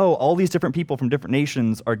like, oh, all these different people from different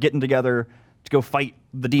nations are getting together to go fight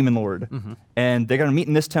the Demon Lord, and they're gonna meet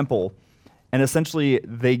in this temple, and essentially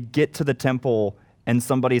they get to the temple and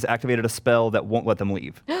somebody's activated a spell that won't let them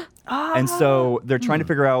leave. And so they're trying to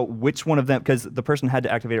figure out which one of them, because the person had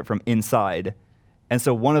to activate it from inside. And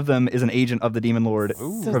so one of them is an agent of the Demon Lord,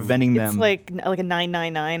 preventing them. It's like a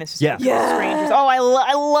 999. It's just Yeah. like strangers. Oh, I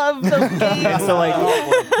love those games. And so like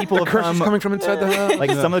people have Curse is come, coming from inside the house.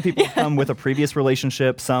 like some of the people come with a previous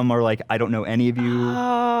relationship. Some are like, I don't know any of you.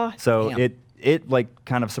 So it like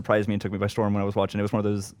kind of surprised me and took me by storm when I was watching. It was one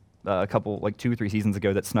of those a couple, like 2 or 3 seasons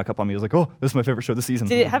ago that snuck up on me. I was like, oh, this is my favorite show this season.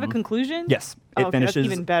 Did it have a conclusion? Yes. Oh, It okay, finishes. that's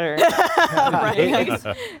even better.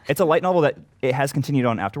 It's a light novel that it has continued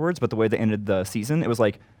on afterwards, but the way they ended the season, it was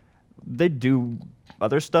like they do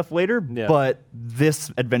other stuff later, but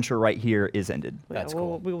this adventure right here is ended. That's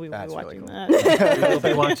cool. We'll be That's watching really that. We'll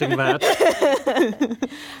be watching that.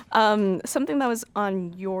 Something that was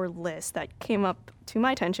on your list that came up to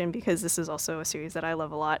my attention, because this is also a series that I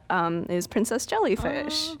love a lot, is Princess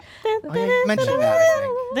Jellyfish. Oh, yeah, you mentioned that,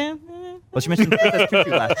 I think. Well, she mentioned Princess Tutu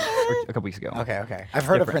last or a couple weeks ago. Okay. I've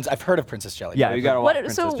heard of Princess Jellyfish. Yeah, You gotta watch What,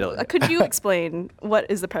 Princess so Jellyfish. could you explain what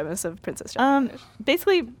is the premise of Princess Jellyfish?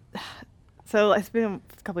 Basically, so it's been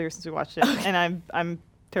a couple years since we watched it, and I'm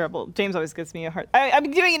terrible. James always gives me a hard. I'm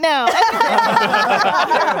doing it now.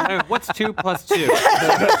 What's 2 plus 2?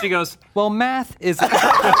 She goes, well, math is.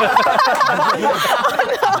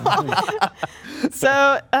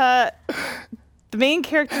 So the main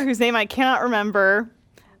character, whose name I cannot remember.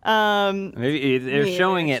 Maybe they're Me,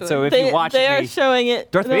 showing it, so if they, you watch they it, are showing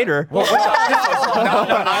it. Darth Vader. Not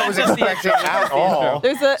what I was expecting at all.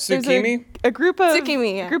 There's Tsukimi? a group of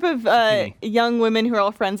Tsukimi, yeah. young women who are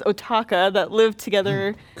all friends, Otaka, that live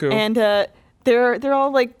together, Cool. and they're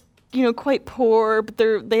all like quite poor, but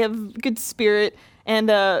they have good spirit. And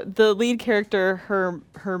the lead character,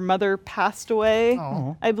 her mother passed away,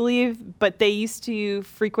 I believe, but they used to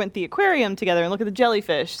frequent the aquarium together and look at the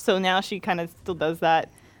jellyfish. So now she kind of still does that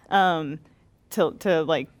to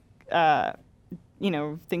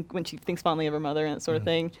think when she thinks fondly of her mother and that sort of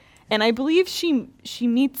thing. And I believe she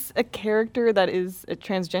meets a character that is a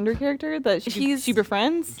transgender character that she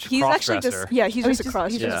befriends. He's actually just he's just a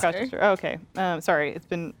cross. He's just a cross-dresser. Oh, okay. Sorry, it's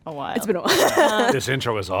been a while. It's been a while. This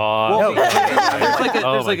intro is on.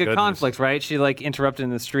 there's like a conflict, right? She like interrupted in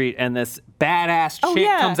the street, and this badass chick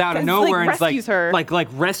comes out of nowhere and rescues her. like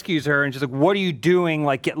rescues her, and she's like, "What are you doing?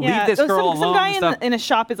 Like, leave this girl alone." Some guy and stuff. in a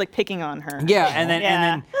shop is like picking on her. Yeah,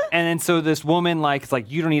 and then so this woman like is like,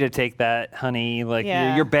 "You don't need to take that, honey. Like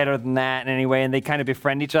you're better than that." In any way, and they kind of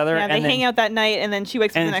befriend each other. Yeah, and they then hang out that night, and then she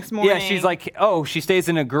wakes up the next morning. Yeah, she's like, oh, she stays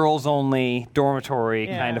in a girls-only dormitory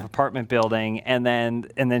kind of apartment building, and then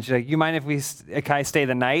she's like, you mind if can I stay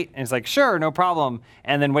the night? And it's like, sure, no problem.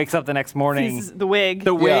 And then wakes up the next morning. Sees the wig.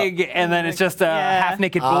 And then it's just a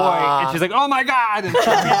half-naked boy, and she's like, oh my god. And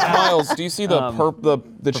Miles, do you see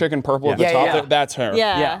the chick in purple at the top? yeah. That's her.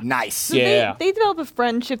 Yeah. Nice. So Yeah. they develop a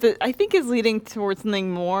friendship that I think is leading towards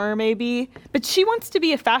something more, maybe. But she wants to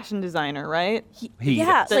be a fashion designer, right?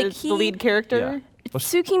 Yeah, The lead character.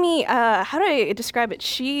 Tsukimi, how do I describe it?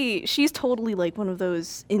 She's totally like one of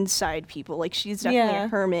those inside people. Like she's definitely a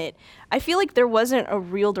hermit. I feel like there wasn't a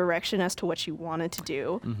real direction as to what she wanted to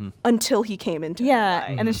do until he came into her life.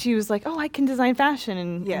 And then she was like, "Oh, I can design fashion,"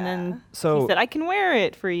 and then So- he said, "I can wear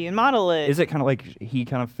it for you and model it." Is it kind of like he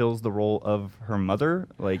kind of fills the role of her mother,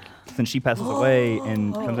 like since she passes away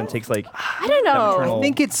and comes and takes like I don't know. maternal- I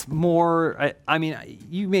think it's more. I mean,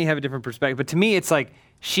 you may have a different perspective, but to me, it's like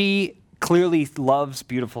she clearly loves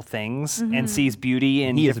beautiful things and sees beauty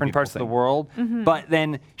in He is a different parts of the beautiful world. But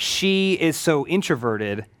then she is so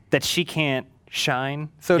introverted that she can't shine,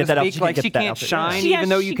 so to Get that out- speak. she Like can't she get that can't outfit, shine, yeah. even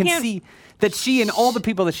though She you can can't- see that she and all the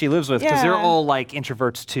people that she lives with, because they're Yeah. all like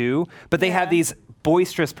introverts too, but they have these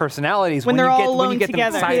boisterous personalities When they're you all get, when alone you get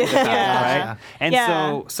together. them excited about Yeah. it, right? And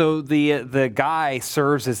Yeah. so the guy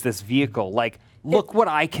serves as this vehicle, like, look what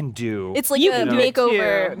I can do. It's like You a can do it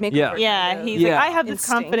makeover. too. Makeover. Yeah. Yeah, kind of he's like, Yeah. I have this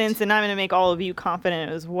instinct. confidence, and I'm going to make all of you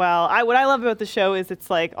confident as well. What I love about the show is it's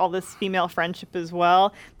like all this female friendship as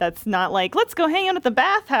well. That's not like let's go hang out at the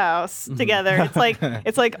bathhouse together.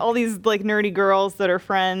 It's like all these like nerdy girls that are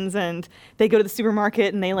friends, and they go to the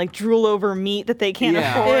supermarket and they like drool over meat that they can't Yeah.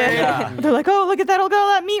 afford. Yeah. They're like, oh, look at that! Look at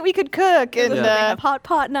all that meat we could cook. And They have hot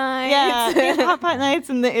pot nights. yeah, they have hot pot nights,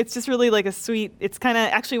 and it's just really like a sweet. It's kind of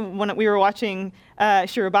actually when we were watching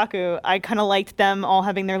Shirabaku, I kind of liked them all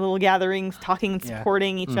having their little gatherings, talking and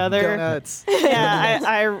supporting each other. Donuts.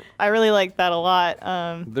 Yeah, I really liked that a lot.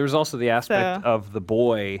 There's also the aspect So- of the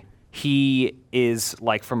boy. He is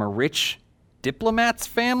like from a rich diplomat's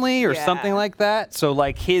family or something like that. So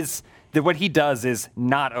like what he does is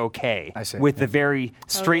not okay I see. with the very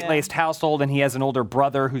straight-laced household, and he has an older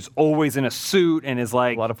brother who's always in a suit and is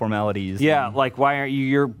like, a lot of formalities. yeah, and- like why aren't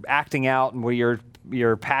you're acting out and what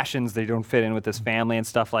your passions, they don't fit in with this family and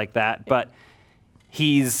stuff like that. But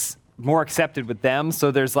he's more accepted with them, so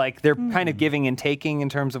there's like they're kind of giving and taking in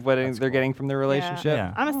terms of what they're getting from their relationship.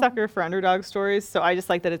 Yeah. I'm a sucker for underdog stories, so I just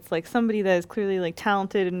like that it's like somebody that is clearly like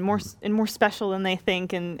talented and more special than they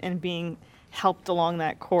think, and being helped along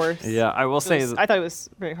that course. Yeah, I will say I thought it was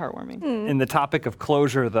very heartwarming. in the topic of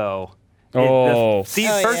closure, though. Oh.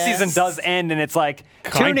 First season does end, and it's like,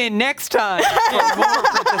 tune in next time for more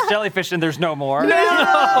Princess Jellyfish, and there's no more.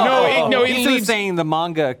 No, it He's leaves. saying the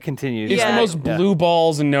manga continues. It's the most blue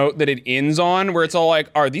balls note that it ends on, where it's all like,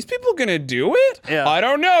 "Are these people gonna do it? Yeah. I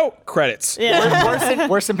don't know." Credits.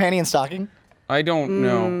 Worse than Panty and Stocking? I don't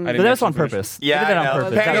know. I But didn't that was on actually finish. purpose. Yeah, They did it I on know.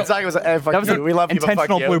 purpose. Panty That and was- Stocking was, fuck that was you. We love you, but fuck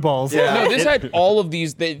intentional you. blue balls. Yeah. No, this had all of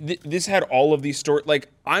these. This had all of these stories. Like,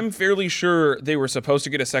 I'm fairly sure they were supposed to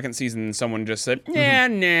get a second season, and someone just said,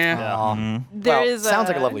 nah. There is sounds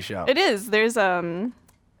like a lovely show. It is. There's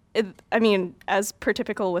I mean, as per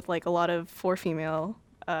typical with like a lot of for female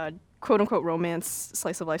quote unquote romance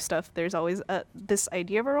slice of life stuff, there's always this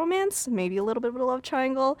idea of a romance, maybe a little bit of a love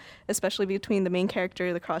triangle, especially between the main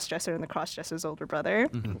character, the crossdresser, and the crossdresser's older brother,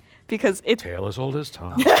 because it's Tale as old as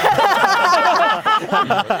time.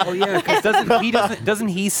 Oh yeah, because doesn't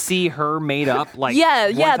he see her made up like yeah,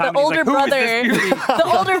 one yeah, time the and he's older like, "Who is this brother, beauty?"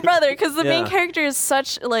 the older brother, because the main Yeah. character is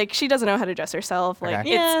such like she doesn't know how to dress herself. Like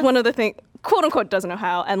Okay. Yeah. it's one of the things, quote unquote, doesn't know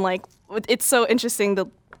how, and like it's so interesting the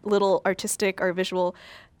little artistic or visual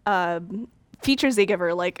features they give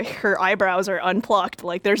her, like her eyebrows are unplucked.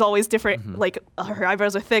 Like there's always different, like her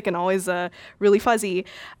eyebrows are thick and always really fuzzy,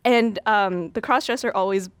 and the crossdresser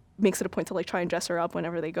always makes it a point to like try and dress her up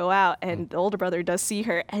whenever they go out, and the older brother does see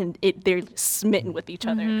her, and they're smitten with each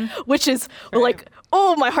other, which is like,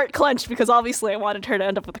 oh, my heart clenched, because obviously I wanted her to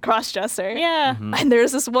end up with the crossdresser. Yeah. And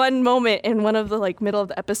there's this one moment in one of the like middle of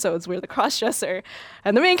the episodes where the crossdresser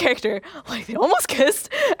and the main character, like, they almost kissed,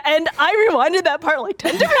 and I rewinded that part like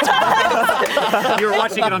 10 different times. You were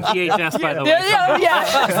watching it on VHS, by the way. Yeah,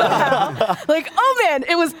 somehow. Like, oh man,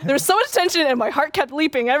 there was so much tension, and my heart kept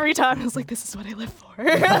leaping every time. I was like, this is what I live for.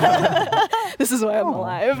 This is why I'm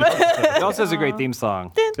alive. It also has a great theme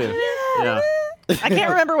song too. Yeah. I can't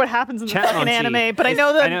remember what happens in the Chatmonchi. second anime, but I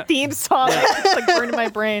know the I know- theme song. It's like burned in my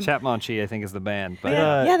brain. Chatmonchi, I think, is the band. But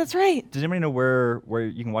Yeah, that's right. Does anybody know where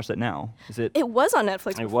you can watch that now? Is it It was on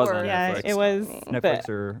Netflix It was before. on Yeah, Netflix. it was. Netflix but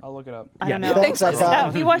or? I'll look it up. I Yeah. don't know. Thanks,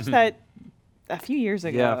 Icon. We watched that a few years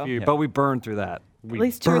ago. yeah, but we burned through that. At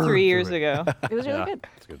least 2 or 3 years ago. It was really Yeah. good.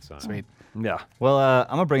 That's a good sign. Sweet. Yeah. Well, I'm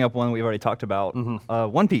gonna bring up one we've already talked about.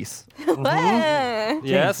 One Piece.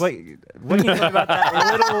 Yes. Wait, what do you think about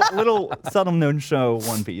that little seldom known show,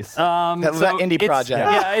 One Piece? That indie it's- project.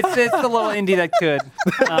 Yeah, it's the little indie that could.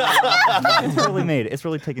 It's really made. It's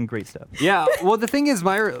really taken great steps. Yeah. Well, the thing is,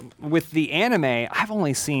 with the anime, I've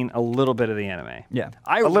only seen a little bit of the anime. Yeah.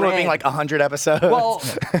 A little being like 100 episodes. Well,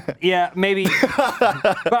 yeah, maybe.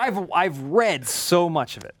 But I've read so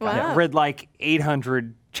much of it. Wow. I've read like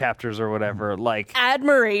 800 chapters or whatever. Like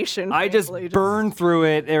Admiration. I just frankly, burned through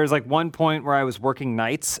it. There was like one point where I was working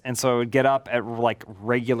nights, and so I would get up at like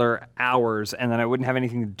regular hours, and then I wouldn't have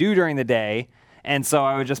anything to do during the day. And so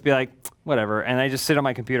I would just be like, whatever. And I just sit on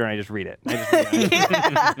my computer and I just read it.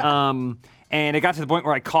 And it got to the point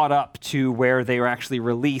where I caught up to where they were actually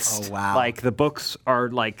released. Oh, wow. Like the books are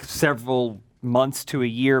like several months to a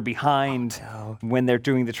year behind when they're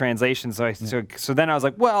doing the translation. So so then I was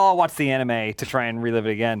like, well, I'll watch the anime to try and relive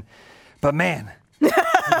it again. But man,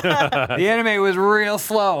 the anime was real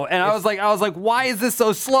slow. And I was like, why is this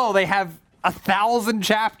so slow? They have 1,000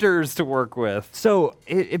 chapters to work with. So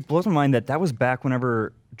it blows my mind that was back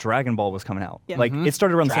whenever Dragon Ball was coming out. Yeah. Like it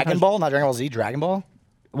started around the same Dragon time. Ball, not Dragon Ball Z. Dragon Ball.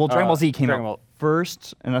 Well, Dragon Ball Z came Dragon out Ball.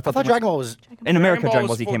 first, and I I thought thought Dragon Ball was. in America Dragon Ball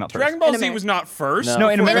was Z came out first. Dragon Ball In Z was not first. No,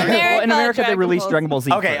 in America, America, in America they Dragon released Ball Dragon Ball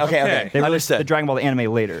Z. Okay, first. okay. They released Understood. the Dragon Ball the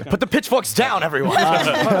anime later. Put the pitchforks down, everyone.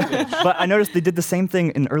 But I noticed they did the same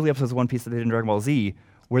thing in early episodes of One Piece that they did in Dragon Ball Z,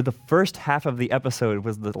 where the first half of the episode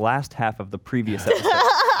was the last half of the previous episode.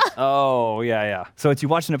 Oh, yeah. So it's you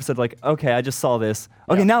watch an episode like, okay, I just saw this.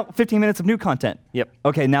 Okay, now 15 minutes of new content. Yep.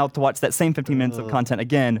 Okay, now to watch that same 15 minutes of content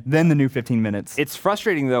again, then the new 15 minutes. It's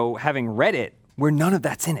frustrating though, having read it, where none of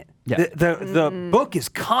that's in it. Yeah. The book is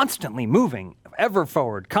constantly moving, ever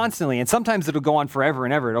forward, constantly, and sometimes it'll go on forever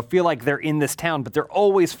and ever. It'll feel like they're in this town, but they're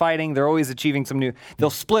always fighting. They're always achieving some new. They'll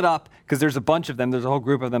split up because there's a bunch of them. There's a whole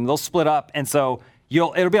group of them. They'll split up, and so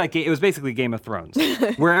it'll be like it was basically Game of Thrones,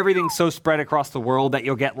 where everything's so spread across the world that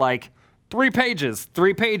you'll get like 3 pages,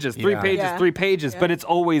 3 pages, 3 pages, Yeah. 3 pages, but it's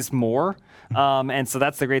always more. And so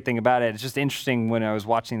that's the great thing about it. It's just interesting when I was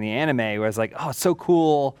watching the anime, where I was like, oh, it's so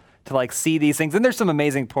cool to like see these things. And there's some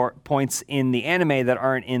amazing points in the anime that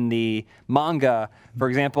aren't in the manga. For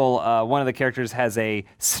example, one of the characters has a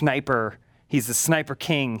sniper. He's a sniper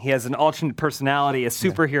king. He has an alternate personality, a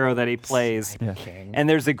superhero that he plays. And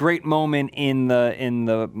there's a great moment in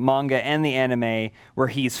the manga and the anime where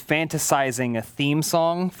he's fantasizing a theme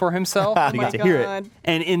song for himself. Oh you my get to hear it. God.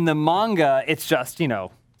 And in the manga, it's just,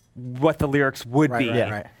 what the lyrics would be.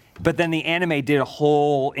 right. But then the anime did a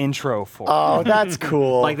whole intro for it. Oh, that's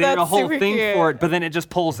cool. Like they did a That's whole super thing cute. for it, but then it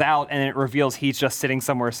just pulls out and it reveals he's just sitting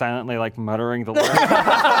somewhere silently, like muttering the lyrics. And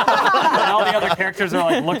all the other characters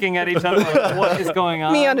are like looking at each other, like, what is going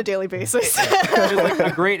on? Me on a daily basis. It's like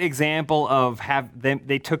a great example of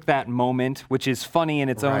they took that moment, which is funny in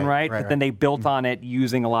its own right, but then they built on it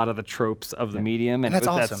using a lot of the tropes of the medium, and that's it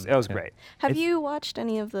was, awesome. It was great. Have you watched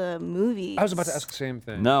any of the movies? I was about to ask the same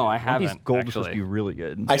thing. No, I One Piece haven't. Gold was supposed actually. to be really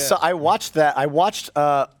good. I watched that. I watched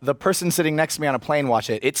the person sitting next to me on a plane watch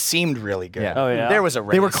it. It seemed really good. Yeah. Oh, yeah? There was a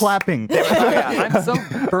race. They were clapping. I'm so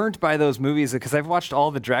burnt by those movies because I've watched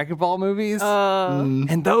all the Dragon Ball movies,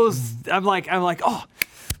 and those I'm like, oh,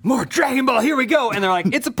 more Dragon Ball, here we go, and they're like,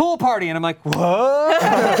 it's a pool party, and I'm like, what?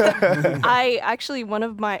 I actually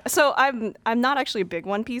I'm not actually a big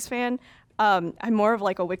One Piece fan. I'm more of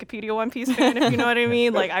like a Wikipedia One Piece fan, if you know what I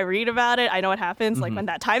mean. Like I read about it, I know what happens. Like when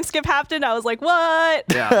that time skip happened, I was like, what?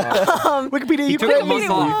 Yeah. Wikipedia. He You took a quit month me.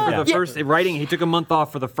 off for the Yeah. first writing. He took a month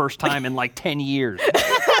off for the first time in like 10 years.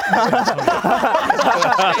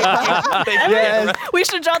 Yes. We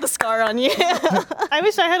should draw the scar on you. I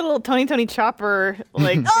wish I had a little Tony Chopper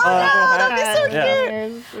like. that'd be so Yeah.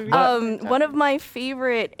 cute. One of my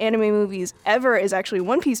favorite anime movies ever is actually a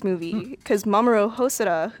One Piece movie because Mamoru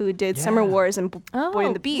Hosoda, who did Summer Wars and Boy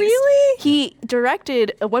and the Beast, really? he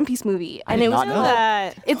directed a One Piece movie, and did it was not know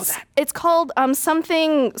called, it's called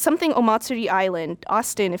something Omatsuri Island.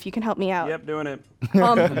 Austin, if you can help me out. Yep, doing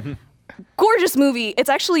it. Gorgeous movie. It's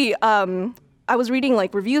actually I was reading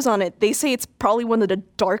like reviews on it. They say it's probably one of the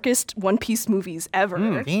darkest One Piece movies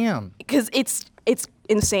ever. Damn. Because it's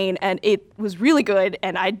insane and it was really good,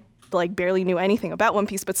 and I like barely knew anything about One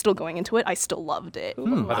Piece, but still going into it, I still loved it.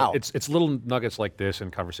 Wow. It's little nuggets like this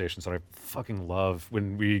and conversations that I fucking love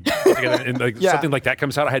when we get together and like Yeah. something like that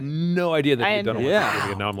comes out. I had no idea that you'd done a Yeah. movie,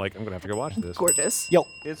 and now I'm like, I'm gonna have to go watch this. Gorgeous. Yo.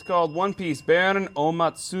 It's called One Piece, Baron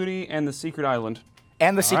Omatsuri and the Secret Island.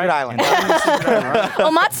 And the Secret Island.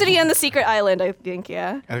 Omatsuri and the Secret Island, I think,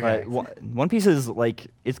 yeah. Okay. One Piece is like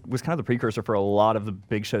it was kind of the precursor for a lot of the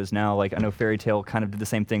big shows now. Like I know Fairy Tail kind of did the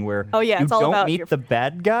same thing where Oh, yeah, you it's all don't about meet your- the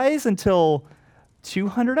bad guys until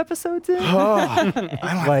 200 episodes in. I don't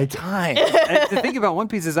have time. And the thing about One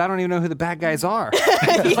Piece is I don't even know who the bad guys are.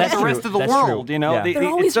 It's like the rest of the That's world, true. you know. Yeah. They're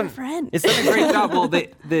always it's done, your friend. It's done a great job. Well,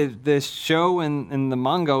 the show and the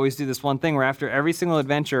manga always do this one thing where after every single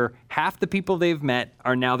adventure, half the people they've met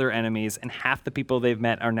are now their enemies, and half the people they've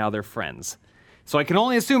met are now their friends. So I can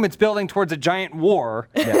only assume it's building towards a giant war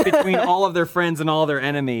between all of their friends and all their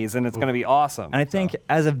enemies, and it's going to be awesome. And I think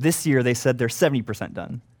as of this year, they said they're 70%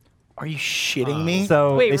 done. Are you shitting me?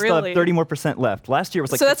 So Wait, they still have really? 30 more percent left. Last year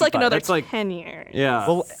was like So that's like 65. another That's like- 10 years. yeah.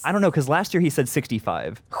 Well, I don't know, because last year he said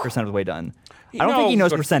 65% of the way done. I don't think he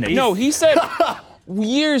knows percentage. No, he said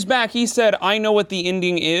years back. He said, "I know what the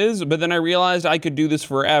ending is, but then I realized I could do this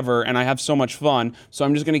forever, and I have so much fun, so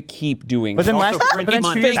I'm just gonna keep doing." But then it." last print but then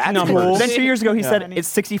money. 2 years, Fake numbers. then 2 years ago he said Money. it's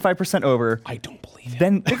 65% over. I don't believe it.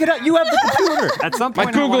 Then look it up. You have the computer. At some My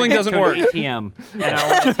point, I wanna Googling get doesn't to an work. ATM, and I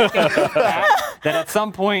want to take it back, that at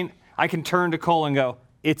some point I can turn to Cole and go,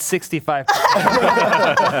 "It's 65."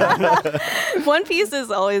 One Piece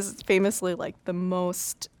is always famously like the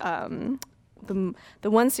most, the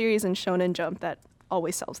one series in Shonen Jump that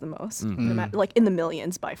always sells the most, no matter, like in the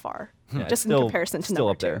millions by far, Yeah, just still- in comparison to still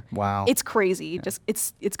number up there. 2. Wow. It's crazy. Just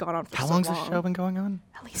it's gone on for How so long's long. the show been going on?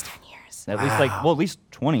 At least 10 years. At least at least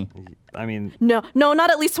 20. I mean, No, not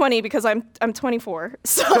at least 20 because I'm 24.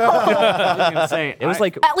 So I was gonna say It was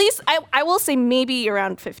like at least I will say maybe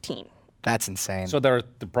around 15. That's insane. So they're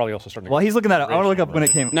probably also starting. while he's looking that up, I want to look up when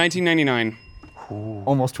it came. 1999.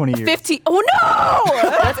 Almost 20 years. 15. Oh no!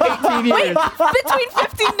 That's 18 years. Between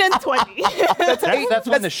 15 and 20. that's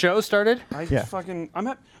when the show started. Yeah.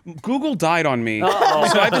 Google died on me, so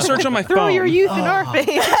I have to search on my Throw phone. your youth in our face.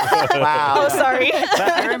 wow. Oh, sorry.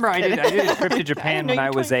 I remember I did a trip to Japan know when you I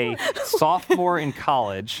was a sophomore in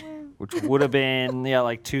college, which would have been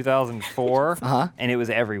like 2004, and it was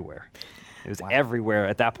everywhere. It was everywhere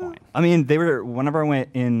at that point. I mean, they were. Whenever I went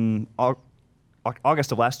in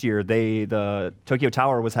August of last year, the Tokyo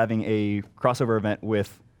Tower was having a crossover event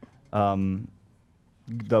with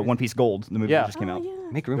the One Piece Gold, the movie Yeah. that just came out.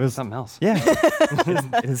 Make room for something else. Yeah,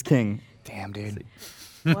 it is king. Damn, dude.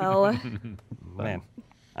 Well, Man.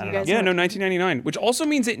 I don't You know. guys Yeah, no, 1999, which also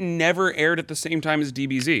means it never aired at the same time as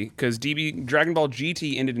DBZ, because Dragon Ball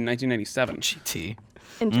GT ended in 1997, GT.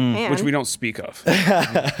 in Japan. which we don't speak of.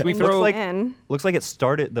 We in throw like Japan. looks like it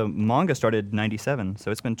started. The manga started in '97,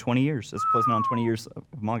 so it's been 20 years. It's closing on 20 years of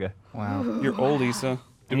manga. Wow. You're old, Issa.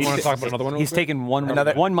 Do you want to talk about another one? He's taken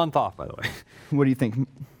one month off, by the way. What do you think?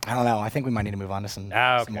 I don't know. I think we might need to move on to some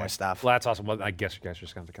more stuff. Well, that's awesome. Well, I guess you guys are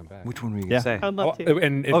just going to come back. Which one were you Yeah. going to say? I'd love to.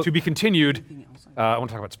 And to be continued, I want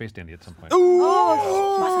to talk about Space Dandy at some point.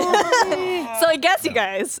 So I guess you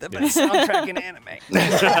guys. Soundtrack in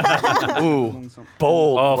anime. Ooh,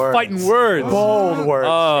 bold Oh, words. fighting words. Bold words.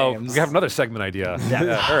 Oh, James. we have another segment idea.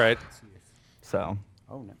 Yeah. All right. So,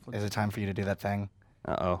 Is it time for you to do that thing?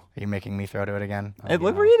 Uh-oh. Are you making me throw to it again? hey,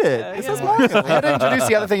 look, read it. It says manga. I had to introduce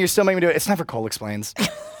the other thing. You're still making me do it. It's time for Cole Explains.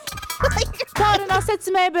 カールの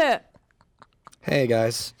説明部 Hey,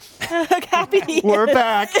 guys. Happy. We're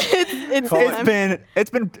back. It's It's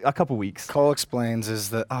been a couple weeks. Cole Explains is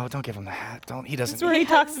the... Oh, don't give him the hat. Don't. He doesn't... That's where he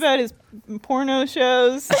talks about his porno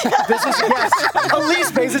shows. This is... Yes.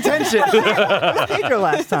 Elise pays attention. Your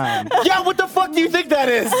last time. Yeah, what the fuck do you think that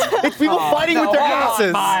is? It's people fighting with their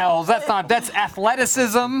asses. Miles, that's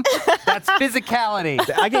athleticism. That's physicality.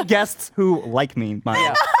 I get guests who like me,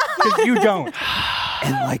 Miles. Because you don't.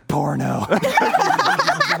 And like porno.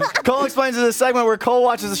 Cole Explains is a segment where Cole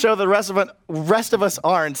watches a show the rest of us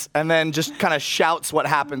aren't, and then just kind of shouts what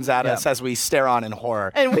happens at us as we stare on in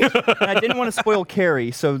horror. and we. And I didn't want to spoil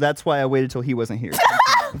Carrie, so that's why I waited till he wasn't here.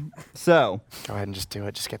 So, Go ahead and just do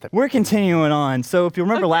it. Just get that. we're continuing on. So, if you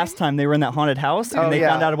remember last time, they were in that haunted house, and Oh, they yeah.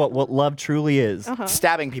 found out about what love truly is.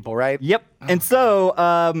 Stabbing people, right? Yep. And so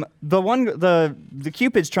the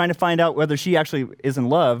Cupid's trying to find out whether she actually is in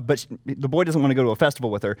love, but the boy doesn't want to go to a festival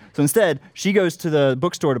with her. So instead, she goes to the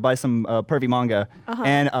bookstore to buy some pervy manga,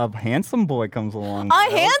 and a handsome boy comes along. A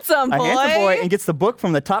handsome boy. A handsome boy, and gets the book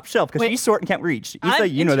from the top shelf because Wait. she's short and can't reach. I'm Issa,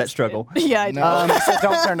 you know that interested. struggle. Yeah, I do. No, so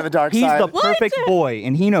don't turn to the dark He's side. the perfect boy,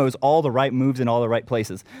 and he knows all the right moves in all the right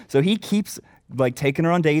places. So he keeps like taking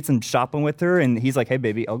her on dates and shopping with her, and he's like, "Hey,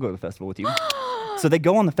 baby, I'll go to the festival with you." So they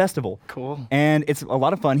go on the festival. Cool. And it's a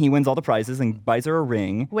lot of fun. He wins all the prizes and buys her a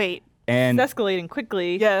ring. Wait. And It's escalating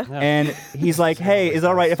quickly. Yeah. and he's like, "Hey, is it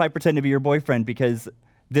all right if I pretend to be your boyfriend because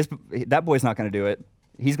that boy's not going to do it.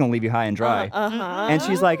 He's going to leave you high and dry." And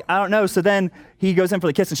she's like, "I don't know." So then he goes in for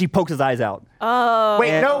the kiss, and she pokes his eyes out.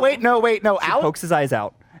 Wait, no. She Out? pokes his eyes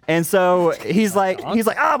out. And so he's like,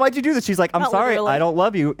 why'd you do this? She's like, I'm Not sorry, literally. I don't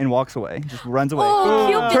love you, and walks away, just runs away. Oh,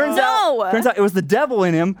 Cupid, turns no. out it was the devil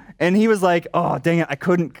in him, and he was like, oh dang it, I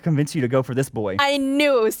couldn't convince you to go for this boy. I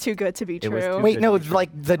knew it was too good to be It was true. too Wait, good no, to be true. like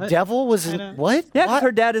the devil was in what? Yeah, 'cause What?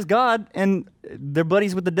 her dad is God, and they're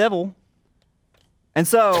buddies with the devil. And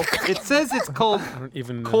so It says it's called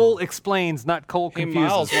Even Cole Explains, not Cole Hey, Confuses.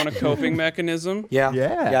 Miles, want a coping mechanism? Yeah.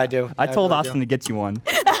 yeah, Yeah, I do. I told really Austin do. to get you one.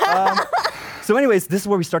 So, anyways, this is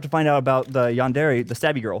where we start to find out about the Yandere, the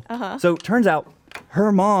stabby girl. So, turns out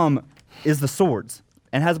her mom is the swords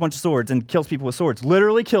and has a bunch of swords and kills people with swords.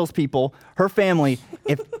 Literally kills people. Her family.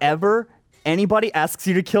 If ever anybody asks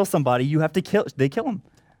you to kill somebody, you have to kill. They kill them.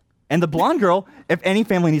 And the blonde girl, if any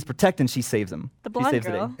family needs protecting, she saves them. The She blonde saves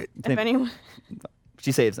girl. The day. If anyone.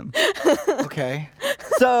 She saves them. Okay.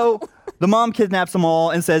 So the mom kidnaps them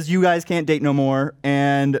all and says, you guys can't date no more.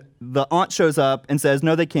 And the aunt shows up and says,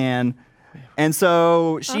 no, they can. And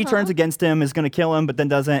so she turns against him, is going to kill him, but then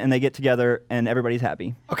doesn't, and they get together, and everybody's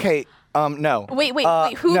happy. Okay. No. Wait,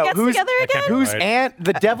 who no, gets who's- together again? Who's Right. Aunt?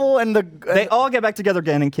 The devil and the. They all get back together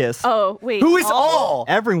again and kiss. Oh, wait. Who is all?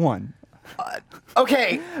 Everyone.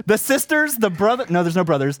 Okay. The sisters, the brother. No, there's no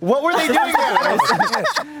brothers. What were they doing there?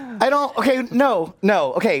 I don't. Okay. No.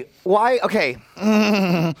 Okay. Why? Okay.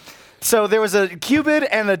 So there was a Cupid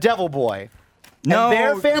and the devil boy. No, And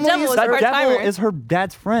their devil families. was that a devil part-timer. is her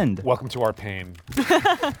dad's friend. welcome to our pain.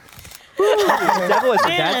 The devil is her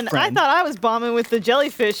Man, dad's I friend. thought I was bombing with the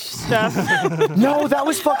jellyfish stuff. No, that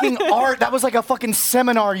was fucking art. That was like a fucking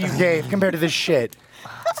seminar you gave compared to this shit.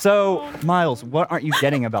 So, Miles, what aren't you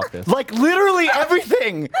getting about this? Like literally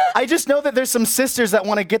everything. I just know that there's some sisters that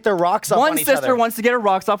want to get their rocks off One on each sister other. wants to get her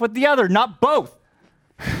rocks off with the other, not both.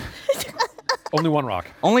 Only one rock.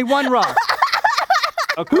 Only one rock.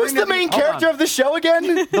 Who's the main character of the show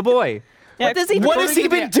again? The boy. What does he What do? has he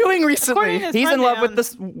been doing recently? According to his He's in love with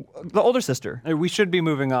rundown- the older sister. Hey, we should be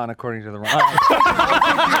moving on according to the run.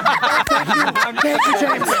 Thank you,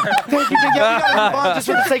 James. Thank you. Yeah, we gotta move on just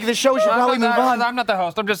for the sake of the show. We should probably move on. I'm not the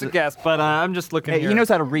host. I'm just a guest, but I'm just looking Hey, here. he knows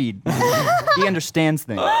how to read. He understands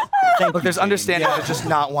things. Thank Look, you, there's understanding, but just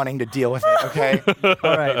not wanting to deal with it. Okay.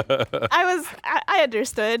 All right. I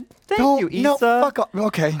understood. Thank you, No, Issa. fuck off.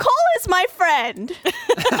 Okay. Cole is my friend.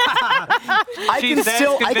 I She can says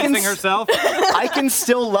still, convincing herself. I can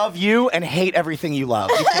still love you and hate everything you love.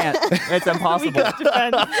 You can't. It's impossible.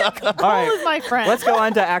 Defense. All Cole right. is my friend. Let's go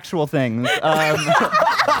on to actual things.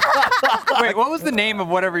 Wait, what was the name of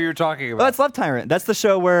whatever you were talking about? Well, it's Love Tyrant. That's the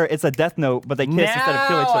show where it's a death note, but they kiss instead of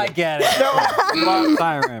kill each Now other. I get it. Love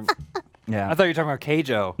Tyrant. Yeah. I thought you were talking about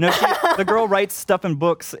Keijo. No, the girl writes stuff in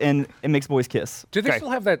books and it makes boys kiss. Do they still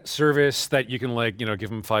have that service that you can like, give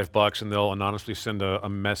them $5 and they'll anonymously send a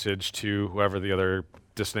message to whoever the other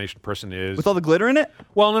destination person is? With all the glitter in it?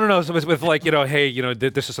 Well, no. So with like, hey,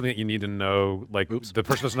 this is something that you need to know. Like, the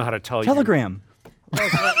person doesn't know how to tell you. Telegram.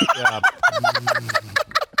 Yeah.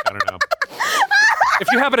 I don't know. If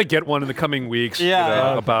you happen to get one in the coming weeks,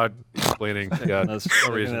 about explaining, Let's no look at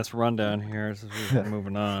reason. this rundown here. So we're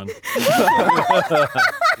moving on.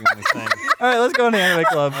 All right, let's go into Anime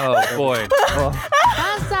Club. Oh boy. フ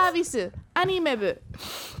ァンサービスアニメ部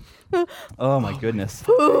Oh my goodness.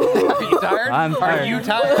 Are you tired? I'm tired. Are you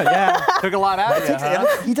tired? Yeah. Took a lot out of you,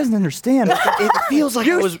 huh? He doesn't understand. It feels like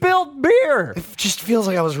I was. Spilled beer. It just feels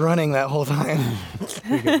like I was running that whole time.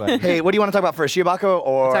 Hey, what do you want to talk about first, Shibako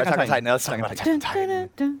or Attack on Titan? No, let's talk about Attack on Titan.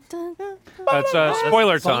 That's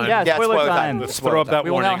spoiler time. Yeah, Yeah, spoiler spoiler time. time. Let's throw up that We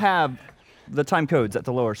will warning. now have the time codes at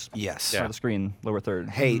the lower Yes. part of the screen, lower third.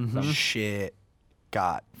 Hey, shit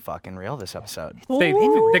got fucking real this episode. They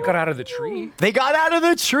got out of the tree. They got out of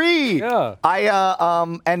the tree. Yeah.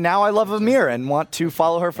 And now I love Amir and want to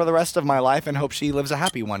follow her for the rest of my life and hope she lives a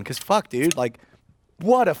happy one. Cause fuck, dude, like,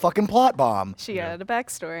 what a fucking plot bomb. She had a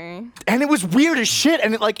backstory. And it was weird as shit.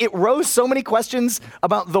 And it rose so many questions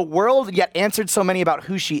about the world, yet answered so many about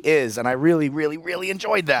who she is. And I really, really, really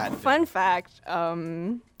enjoyed that. Fun fact,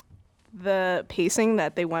 the pacing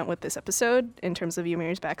that they went with this episode in terms of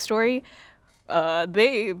Yumiri's backstory,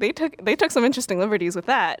 they took some interesting liberties with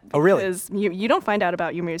that. Oh, really? Because you don't find out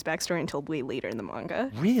about Yumiri's backstory until way later in the manga.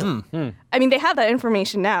 Really? I mean, they have that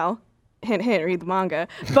information now. Hint, hint, read the manga.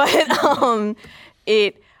 But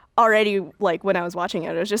it already, like, when I was watching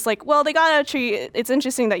it, it was just like, well, they got out of a tree. It's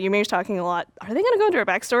interesting that Yumiri's talking a lot. Are they going to go into her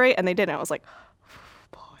backstory? And they didn't. I was like, oh,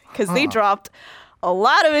 boy. Because they dropped a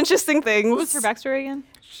lot of interesting things. What was her backstory again?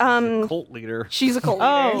 Cult leader. She's a cult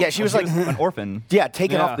Oh. leader. Yeah, she was like, an orphan.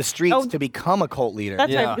 taken Yeah. off the streets Oh. to become a cult leader.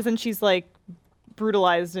 That's right, Yeah. because then she's like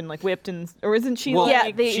brutalized and like whipped or isn't she? Well,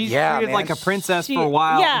 like, she's Yeah, treated man. like a princess She- for a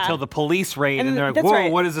while yeah. until the police raid, and And they're like, that's "Whoa,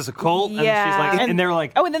 right. what is this, a cult?" Yeah. And she's like, and they're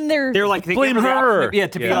like, oh, and then they're like, they Blame give the her. option- Yeah,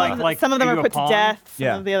 to be Yeah. like, some of them are are you a put to pawn? death. Some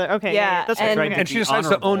Yeah. of the other. Okay. Yeah, That's and- right. And she Be decides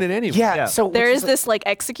to own honorable. it anyway. Yeah. So There which is this like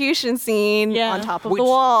execution scene Yeah. on top of Which, the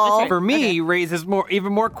wall. for me, raises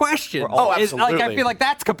even more questions. Oh, It's like, I absolutely. feel like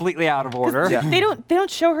that's completely out of order. Yeah. They don't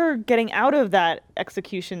show her getting out of that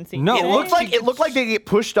execution scene. No, do It they? looked like they get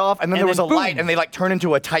pushed off, and then And there was a then boom. light, and they like turn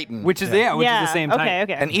into a titan. Which is which is the same time.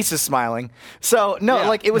 Okay. And Issa's smiling. So no, Yeah.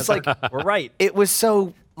 like it was like We're right. it was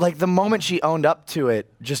so like the moment she owned up to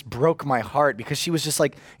it just broke my heart because she was just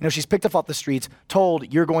like, she's picked up off the streets,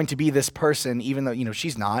 told you're going to be this person, even though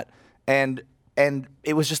she's not, and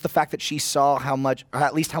it was just the fact that she saw how much, or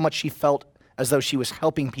at least how much she felt as though she was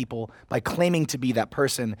helping people by claiming to be that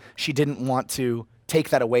person. She didn't want to take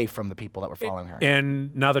that away from the people that were following her.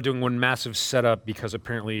 And now they're doing one massive setup because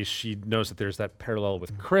apparently she knows that there's that parallel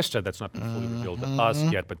with Krista that's not been fully revealed to us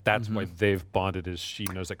yet, but that's why they've bonded is she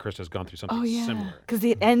knows that Krista's gone through something similar. Because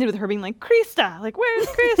it ended with her being like, Krista, like, where's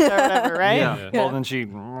Krista or whatever, right? Yeah. Well, then she.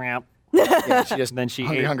 Yeah, she just Then she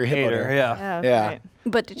hungry ate hippoed her. her. Yeah. Yeah. Right.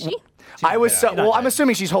 But did she? I was so well. I'm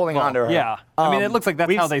assuming she's holding on to her. Yeah. I mean, it looks like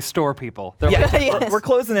that's how they store people. They're Yeah. like, We're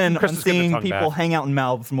closing in on Chris is getting the seeing tongue people back. hang out in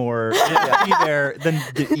mouths more, and be there than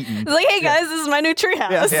get eaten. It's like, hey guys, this is my new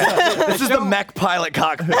treehouse. This is the mech pilot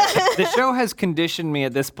cockpit. the show has conditioned me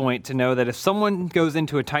at this point to know that if someone goes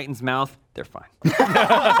into a Titan's mouth, they're fine. That's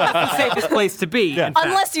the safest place to be. in fact.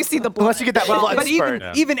 Unless you see the blood. Unless you get that blood But spurt.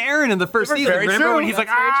 even Aaron in the first season, very remember true. when he's like,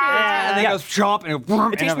 ah, and then goes chomp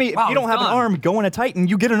and It teaches me if you don't have an arm, go in a Titan,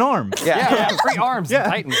 you get an arm. Yeah, free arms in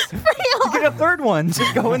Titans. You get a third one.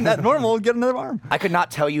 Just go in that normal, get another arm. I could not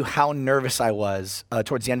tell you how nervous I was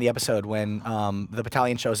towards the end of the episode when the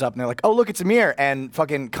battalion shows up and they're like, "Oh, look, it's Amir," and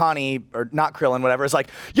fucking Connie or not Krillin, whatever, is like,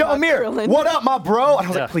 "Yo, Amir, Krillin. what up, my bro?" And I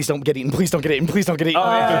was like, "Please don't get eaten, please don't get eaten, please don't get eaten."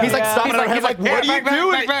 He's like, stopping her. He's like, "What are you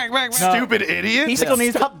doing, stupid idiot? He still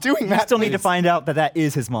needs Stop doing You that. still need to please." find out that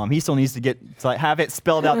is his mom. He still needs to have it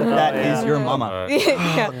spelled out that is your mama.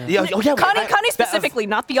 Yeah. Yeah, oh, yeah, Connie, I- Connie specifically,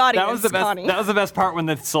 not the audience. That was the best. Connie. That was the best part when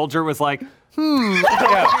the soldier was like, I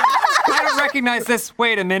don't recognize this.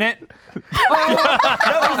 Wait a minute. There's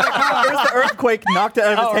the earthquake knocked it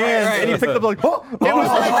out of his hands, and he picked up like, oh,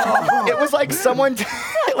 It was like someone.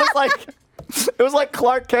 It was like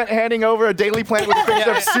Clark Kent handing over a Daily Planet with a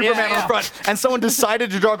picture of Superman on the front, and someone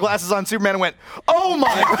decided to draw glasses on Superman and went, "Oh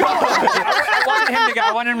my god!"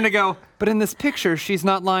 I wanted him to go. But in this picture, she's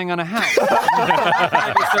not lying on a house.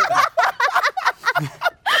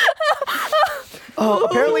 Oh,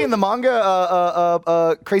 apparently in the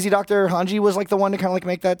manga, Crazy Doctor Hanji was like the one to kind of like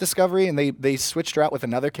make that discovery, and they switched her out with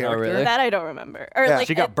another character. really? That I don't remember. Or Yeah. like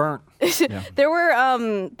She got burnt. There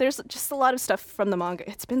were there's just a lot of stuff from the manga.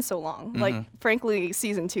 It's been so long. Like frankly,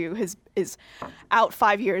 season 2 is out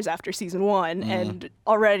 5 years after season 1, and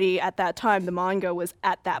already at that time the manga was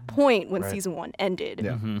at that point when season 1 ended.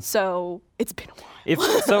 So it's been a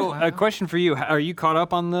while. So a question for you: are you caught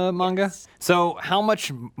up on the manga? Yes. So how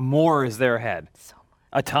much more is there ahead?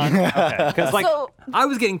 A ton. Okay. Because like So- I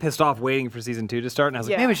was getting pissed off waiting for season 2 to start, and I was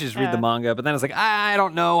like, Yeah. maybe I should just read the manga. But then I was like, I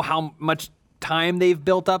don't know how much time they've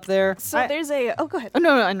built up there. So there's a go ahead. Oh,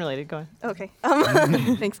 no, unrelated. Go on. Okay.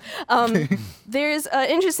 Thanks. There's an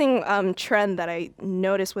interesting trend that I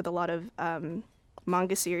notice with a lot of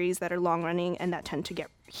manga series that are long running and that tend to get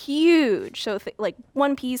huge. So like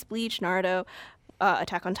One Piece, Bleach, Naruto,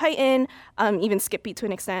 Attack on Titan, even Skip Beat to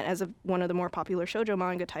an extent as one of the more popular shoujo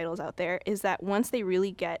manga titles out there, is that once they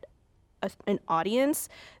really get an audience,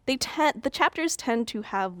 the chapters tend to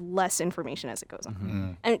have less information as it goes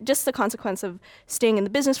on. And just the consequence of staying in the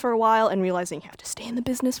business for a while and realizing you have to stay in the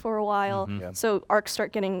business for a while. So arcs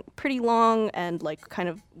start getting pretty long and like kind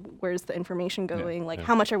of where's the information going?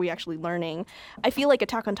 How much are we actually learning? I feel like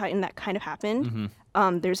Attack on Titan, that kind of happened.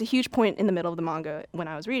 There's a huge point in the middle of the manga when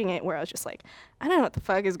I was reading it where I was just like, I don't know what the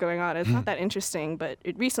fuck is going on. It's not that interesting, but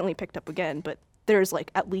it recently picked up again. But there's like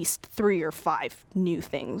at least 3 or 5 new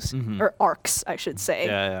things, or arcs, I should say.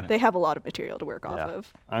 Yeah. They have a lot of material to work off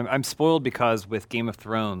of. I'm spoiled because with Game of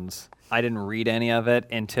Thrones, I didn't read any of it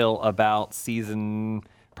until about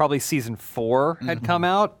probably season 4 had come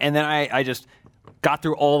out, and then I just got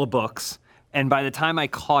through all the books, and by the time I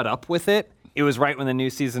caught up with it, it was right when the new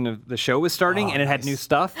season of the show was starting, and it had new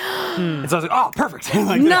stuff. And so I was like, oh, perfect.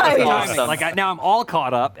 Like, Nice. awesome. Like now I'm all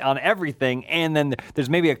caught up on everything, and then there's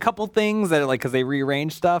maybe a couple things that like because they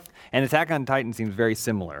rearranged stuff. And Attack on Titan seems very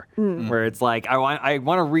similar, where it's like I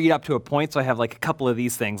want to read up to a point, so I have like a couple of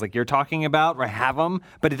these things like you're talking about, where I have them,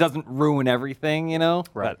 but it doesn't ruin everything, you know.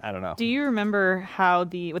 Right. But I don't know. Do you remember how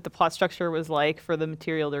what the plot structure was like for the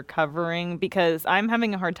material they're covering? Because I'm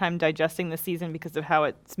having a hard time digesting this season because of how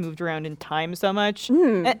it's moved around in time so much,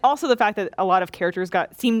 and also the fact that a lot of characters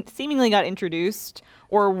seemingly got introduced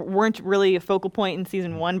or weren't really a focal point in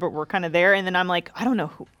season 1, but were kind of there. And then I'm like, I don't know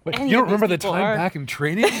who. Wait, any you don't of these remember the people time are. back in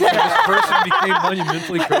training? This person became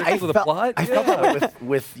monumentally critical to the plot? I felt that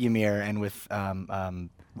with Ymir and with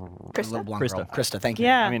Krista? little blonde girl. Krista, thank you.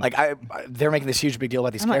 Yeah. I mean- Like they're making this huge big deal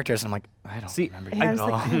about these characters, and I'm like, I don't remember you I at was all.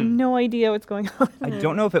 like, I have no idea what's going on. I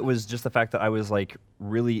don't know if it was just the fact that I was like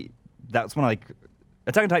really. That's when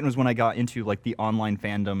Attack on Titan was when I got into like the online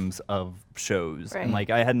fandoms of shows, Right. and like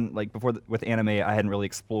I hadn't like before with anime, I hadn't really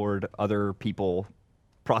explored other people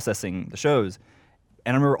processing the shows,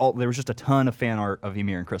 and I remember there was just a ton of fan art of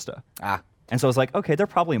Ymir and Krista. And so I was like, okay, they're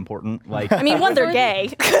probably important. Like, I mean, one, they're gay.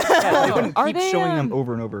 they wouldn't Are keep they, showing them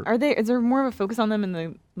over and over. Is there more of a focus on them in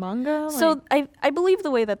the manga? So I believe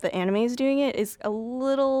the way that the anime is doing it is a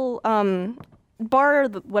little bar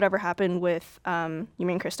whatever happened with Ymir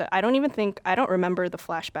and Krista. I don't remember the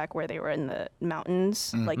flashback where they were in the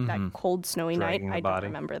mountains, like that cold snowy Dragging night. the I body. don't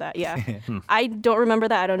remember that. Yeah, I don't remember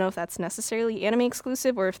that. I don't know if that's necessarily anime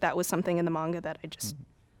exclusive or if that was something in the manga that I just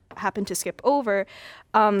happened to skip over.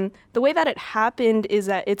 The way that it happened is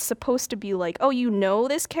that it's supposed to be like, oh, you know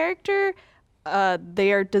this character.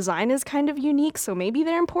 Their design is kind of unique, so maybe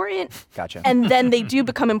they're important. Gotcha. And then they do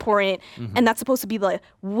become important, and that's supposed to be like,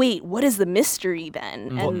 wait, what is the mystery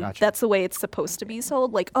then? And Gotcha. that's the way it's supposed to be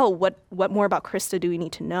sold. Like, oh, what more about Krista do we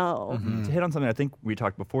need to know? To hit on something I think we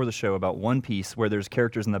talked before the show about One Piece, where there's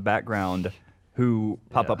characters in the background who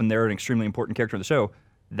pop up and they're an extremely important character in the show.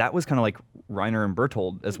 That was kind of like Reiner and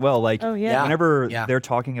Bertold as well. Like, Oh, yeah. whenever Yeah. they're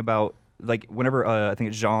talking about, like, whenever I think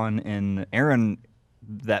it's Jean and Aaron,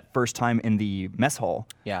 that first time in the mess hall,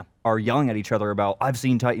 are yelling at each other about, I've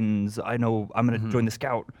seen Titans, I know I'm going to join the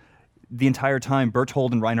Scout. The entire time,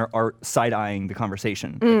 Bertold and Reiner are side-eyeing the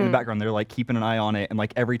conversation. Like, in the background, they're like keeping an eye on it, and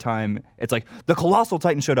like every time it's like the colossal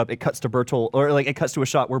Titan showed up, it cuts to Bertold, or like it cuts to a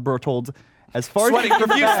shot where Bertold, as far Sweating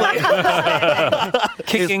profusely.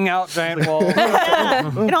 Kicking out giant walls.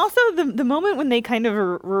 And also the moment when they kind of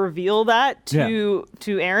reveal that to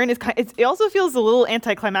Aaron is it also feels a little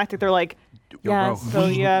anticlimactic. They're like, bro,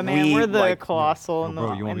 man, we're the like- colossal in the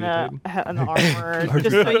bro, you want in to be the, in the armor.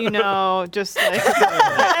 Just so you know, just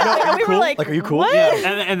like, we were like, Like, are you cool? What?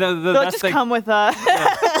 And the They'll best just thing, come with us.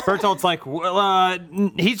 Bertold's like, well,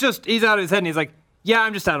 he's out of his head, and he's like, yeah,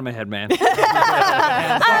 I'm just out of my head, man.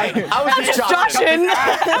 I was just joshing.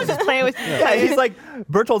 I was just playing with you. Yeah, he's like,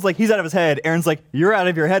 Bertold's like, he's out of his head. Aaron's like, you're out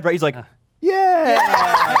of your head, right? He's like, yeah.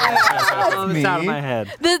 I'm just out of my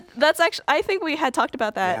head. That's actually, I think we had talked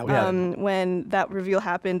about that Yeah, we had. when that reveal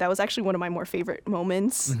happened. That was actually one of my more favorite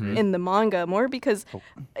moments in the manga, more because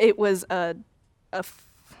it was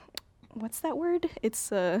what's that word?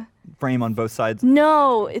 It's Frame on both sides.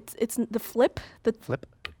 no, it's the flip, the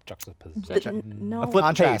Juxtaposition. no A flip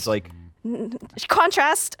Contrast. page, like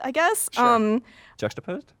contrast, I guess.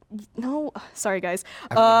 juxtaposed. No, sorry guys.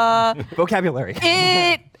 Vocabulary.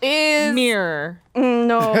 It is Mirror.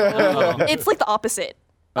 no, it's like the opposite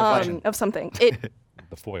of something. It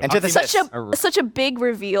The foil. Antithesis. such a big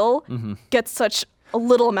reveal gets such a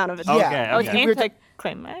little amount of attention. Yeah. Oh, Okay. it's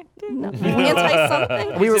anticlimactic. No. Anti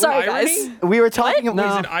something. Sorry guys. We were talking. Is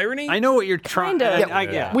it irony? I know what you're trying.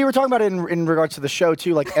 Kinda. We were talking about it in regards to the show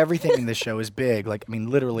too. Like everything in this show is big. Like I mean,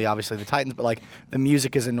 literally, obviously the Titans, but like the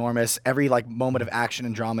music is enormous. Every like moment of action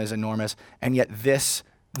and drama is enormous. And yet this,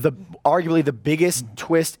 arguably the biggest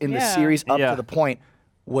twist in the Yeah. series up Yeah. to the point,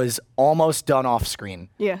 was almost done off screen.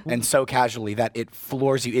 Yeah. And so casually that it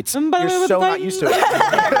floors you. It's By the way, you're with so the not used to it.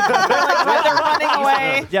 They're running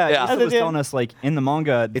away. Yeah, Yeah. Issa was telling us like in the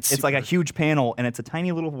manga, It's it's like a huge panel and it's a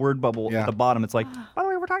tiny little word bubble Yeah. at the bottom. It's like, by the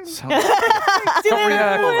way, we're talking.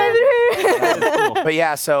 But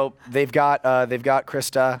yeah, so they've got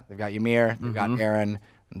Krista, they've got Ymir, they've got Aaron.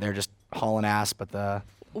 They're just hauling ass, but I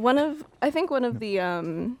think one of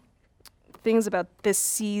the things about this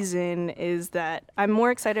season is that I'm more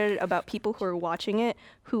excited about people who are watching it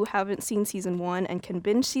who haven't seen season 1 and can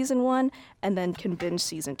binge season 1 and then can binge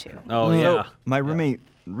season 2. Oh yeah. My roommate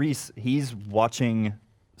Reese, he's watching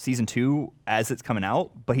season 2 as it's coming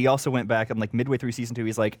out, but he also went back and like midway through season 2,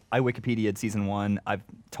 he's like, I Wikipedia'd season 1. I've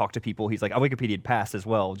talked to people. He's like, I Wikipedia'd past as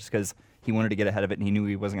well, just because he wanted to get ahead of it and he knew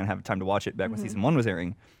he wasn't going to have time to watch it back when season 1 was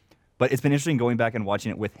airing. But it's been interesting going back and watching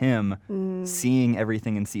it with him, seeing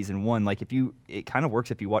everything in season 1. Like it kind of works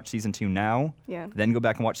if you watch season 2 now, then go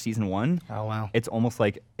back and watch season 1. Oh wow. It's almost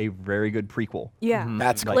like a very good prequel. Yeah,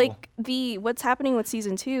 That's cool. like what's happening with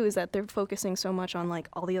season 2 is that they're focusing so much on like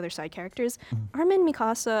all the other side characters. Armin,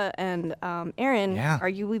 Mikasa, and Eren,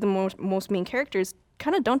 arguably the most main characters,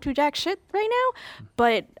 kind of don't do jack shit right now.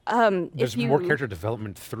 But there's if you more character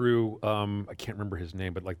development through I can't remember his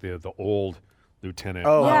name, but like the old lieutenant.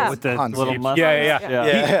 Oh, Yeah. With the Hans. little mustache.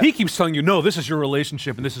 Yeah. He keeps telling you, no, this is your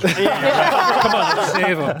relationship and this is. Come on, let's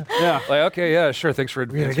save him. Yeah. Like, okay, yeah, sure. Thanks for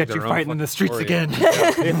advancing. Get you their own fighting in the fucking streets story. again.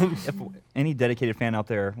 If any dedicated fan out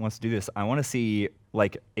there wants to do this, I want to see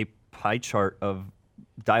like a pie chart of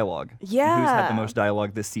dialogue. Who's had the most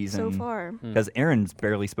dialogue this season so far. Because Eren's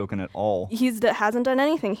barely spoken at all. Hasn't done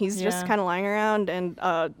anything. He's just kind of lying around and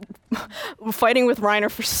fighting with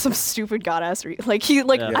Reiner for some stupid godass reason.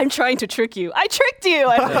 Like I'm trying to trick you. I tricked you.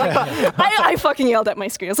 I fucking yelled at my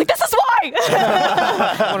screen. I was like, this is why.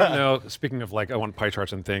 I want to know, speaking of like, I want pie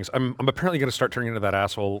charts and things, I'm apparently going to start turning into that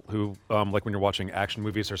asshole who, like when you're watching action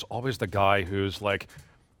movies, there's always the guy who's like,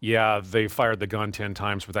 yeah, they fired the gun 10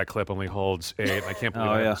 times, but that clip only holds 8. I can't believe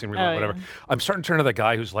I haven't seen reload, whatever. I'm starting to turn to the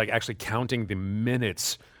guy who's like actually counting the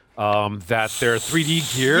minutes that their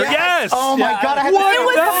 3D gear. Yes! Oh my god, I had It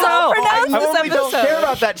was so pronounced I this only don't episode. care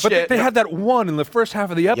about that But shit. they had that one in the first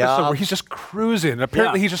half of the episode Yeah. where he's just cruising.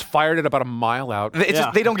 Apparently, he just fired it about a mile out. It's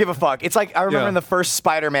just, they don't give a fuck. It's like I remember in the first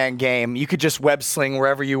Spider-Man game, you could just web sling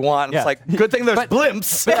wherever you want. It's like, good thing there's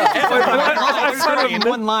blimps. in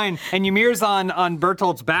one line, and Ymir's on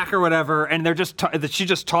Bertolt's back or whatever, and they're just she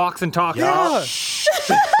just talks and talks.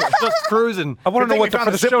 Just cruising. I want to know what found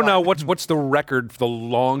for the the zip show line. now. What's the record for the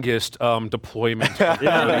longest deployment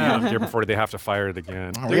here before they have to fire it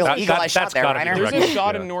again? Real eagle-eye shot that's there, gotta be Reiner. the There's record. a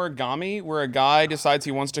shot in Noragami where a guy decides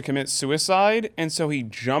he wants to commit suicide, and so he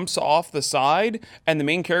jumps off the side, and the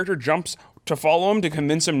main character jumps to follow him to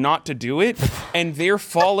convince him not to do it, and they're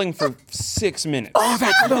falling for 6 minutes. Oh,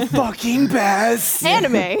 that's the fucking best.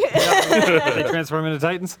 Anime. They transform into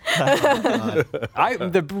Titans.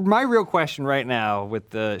 My real question right now with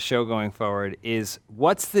the show going forward is,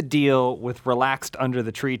 what's the deal with relaxed under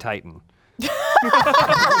the tree Titan? Because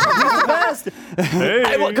they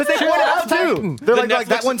point it out too. They're like,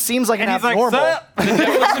 that one seems like an And he's like, abnormal. "Sup?"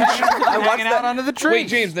 Hanging out under the tree. Wait,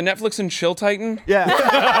 James, the Netflix and Chill Titan? Yeah.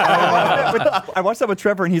 I watched that with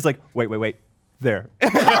Trevor, and he's like, wait. There. Hey,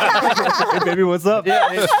 baby, what's up?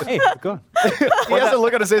 Hey, go on. He has a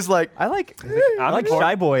look on his face like, I like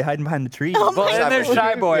Shy Boy hiding behind the tree. Well, and there's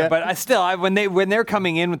Shy Boy, Yeah. but when they're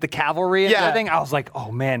coming in with the cavalry and everything, I was like,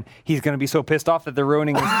 oh man, he's gonna be so pissed off that they're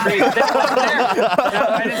ruining his tree. But they wasn't there.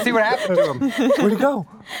 I didn't see what happened to him. Where'd he go?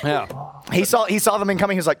 Yeah, he saw them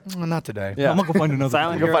incoming. He was like, not today. I'm gonna go find another.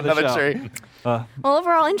 Silent Go hero find of the another show. tree. Well,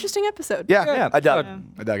 overall, interesting episode. Yeah, I dug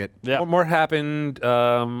it. Yeah. What more happened?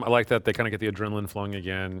 I like that they kind of get the adrenaline flowing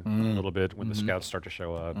again a little bit when the scouts start to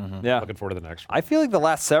show up. Yeah. Looking forward to the next one. I feel like the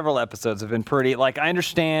last several episodes have been pretty. Like, I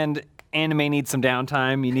understand anime needs some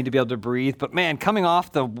downtime. You need to be able to breathe. But man, coming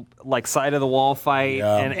off the side of the wall fight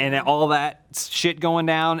and all that shit going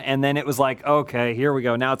down, and then it was like, okay, here we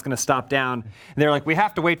go. Now it's gonna stop down. And they're like, we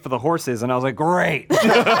have to wait for the horses, and I was like, great. And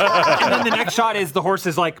then the next shot is the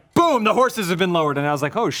horses like, boom, the horses have been lowered, and I was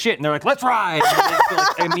like, oh shit. And they're like, let's ride. And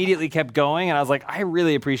they immediately kept going, and I was like, I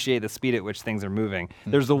really appreciate the speed at which things are moving.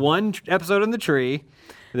 There's the one episode in the tree.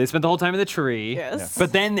 They spent the whole time in the tree. Yes.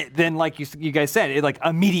 But then like you guys said, it like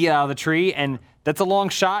immediate out of the tree, and that's a long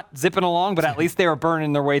shot, zipping along, but at least they were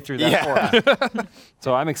burning their way through that forest.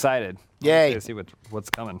 So I'm excited. Yay. To see what's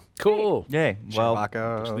coming. Cool. Yay. Well,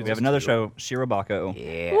 Shirobako. we have another show, Shirobako.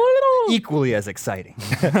 Yeah. Equally as exciting.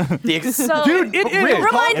 So, Dude, it is.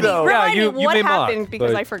 remind me, though. remind Yeah, me you what may mock, happened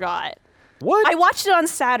because but- I forgot. What? I watched it on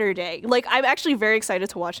Saturday. Like, I'm actually very excited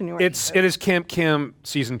to watch a new It is Camp Kim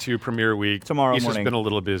season 2 premiere week. Tomorrow He's morning. just been a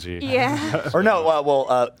little busy. Yeah. Or no,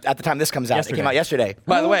 at the time this comes out, it came out yesterday.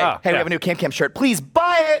 By the way, Ah, hey, we yeah. have a new Camp Camp shirt. Please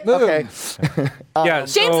buy it. Okay. Yeah,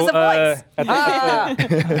 James is a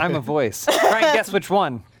voice. I'm a voice. Try and guess which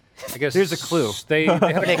one. I guess Here's a clue. They had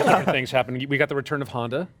a couple different things happen. We got the return of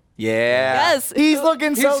Honda. Yeah. Yes. He's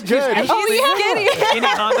looking so good. Oh, yeah. Skinny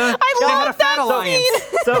Honda. I They had love a fat that alliance.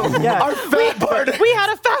 scene. So yeah, Our fat part. We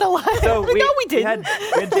had a fat alliance. so we didn't.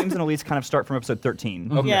 had James and Elise kind of start from episode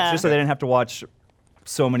 13. Yeah. Just so they didn't have to watch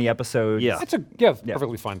so many episodes. Yeah. It's a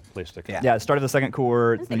perfectly fine place to come. Yeah, it started the second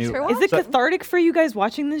core. It's the new. Thanks for Is it cathartic for you guys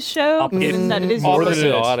watching this show? Opposite. That it is More your than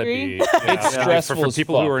it first ought to history? be. It's stressful for as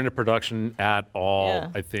people fuck. who are into production at all. Yeah.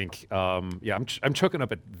 I think, I'm choking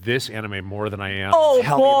up at this anime more than I am. Oh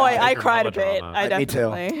Tell me boy, about I it. cried a bit. Melodrama. I Me too.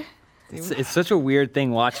 definitely. It's such a weird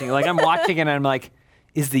thing watching. Like I'm watching it and I'm like,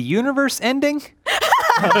 is the universe ending?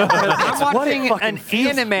 I'm watching an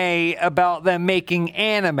anime about them making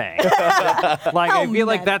anime. Like I feel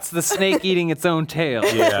like that's the snake eating its own tail.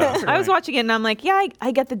 Yeah. I was watching it and I'm like, yeah,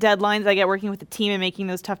 I get the deadlines. I get working with the team and making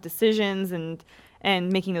those tough decisions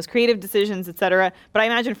and making those creative decisions, etc. But I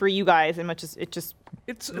imagine for you guys, it just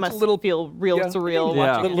It's must a little feel real surreal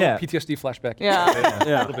Yeah. watching little it. PTSD flashback. Yeah.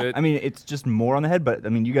 A little bit. I mean, it's just more on the head, but I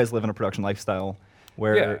mean, you guys live in a production lifestyle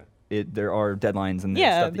where there are deadlines and there's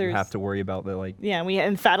Yeah, stuff that you there's- have to worry about. That like, Yeah,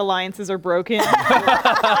 and fat alliances are broken.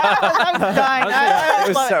 I was dying.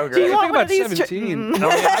 It was so Do you great. want one of these 17.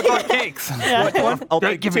 I brought cakes. I'll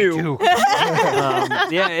take Give me two.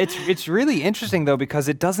 Yeah, it's really interesting though because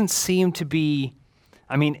it doesn't seem to be,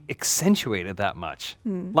 accentuated that much.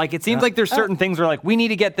 Like it seems like there's certain things where like we need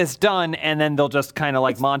to get this done, and then they'll just kind of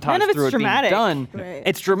like montage none of it's through it dramatic. being done. Right.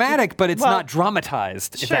 It's dramatic, but it's Well, not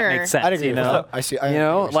dramatized. If that sure. makes sense. I'd agree you with know? that. I see- I you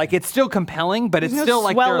know, understand. like it's still compelling, but it's There's still no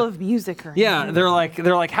like swell they're- of music or yeah, anything.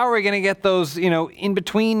 they're like, how are we gonna get those, in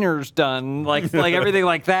betweeners done, like everything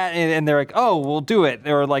like that, and they're like, oh, we'll do it.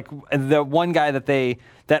 Or like the one guy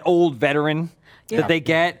that old veteran that they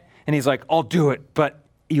get, and he's like, I'll do it, but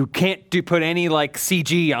you can't put any like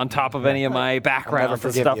CG on top of any of my backgrounds and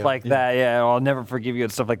forgive stuff you. like that. Yeah, I'll never forgive you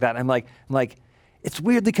and stuff like that. I'm like, it's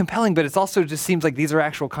weirdly compelling, but it's also just seems like these are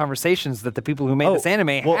actual conversations that the people who made this anime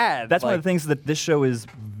had. That's one of like- the things that this show is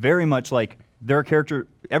very much like. Every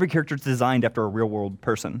character is designed after a real world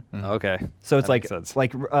person. Okay. So it's That like makes sense.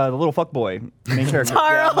 like the little fuckboy main character.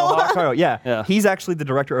 Taro. Taro, yeah. Yeah. He's actually the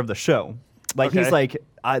director of the show. Like he's Okay.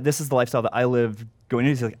 like, this is the lifestyle that I live going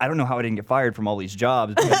into. He's like, I don't know how I didn't get fired from all these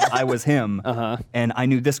jobs because I was him, and I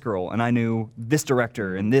knew this girl, and I knew this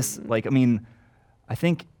director, and this. Like, I mean, I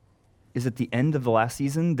think. Is at the end of the last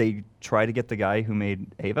season they try to get the guy who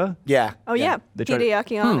made Ava? Yeah. Oh yeah, They try to-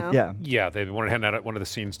 Hideaki Anno. Yeah. Yeah, they wanted to hand out one of the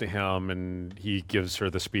scenes to him, and he gives her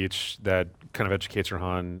the speech that kind of educates her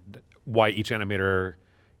on why each animator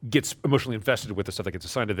gets emotionally invested with the stuff that gets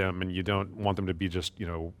assigned to them, and you don't want them to be just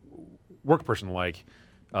work person like.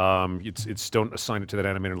 It's don't assign it to that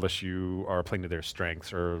animator unless you are playing to their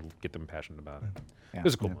strengths or get them passionate about it. It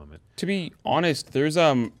was a cool moment. To be honest, there's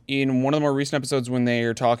in one of the more recent episodes when they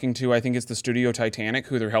are talking to, I think it's the studio Titanic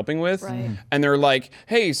who they're helping with, and they're like,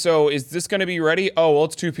 "Hey, so is this going to be ready? Oh, well,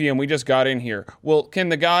 it's 2 p.m. We just got in here. Well, can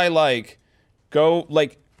the guy go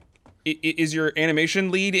is your animation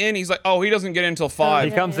lead in?" He's like, "Oh, he doesn't get in until 5.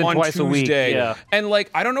 He comes in on twice a week, Tuesday." yeah. And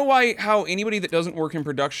I don't know how anybody that doesn't work in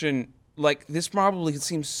production. This probably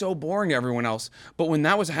seems so boring to everyone else, but when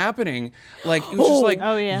that was happening, it was just like,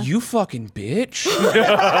 Oh, yeah. you fucking bitch.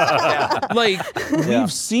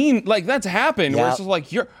 We've seen, that's happened, where it's just like,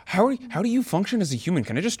 how do you function as a human?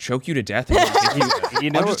 Can I just choke you to death?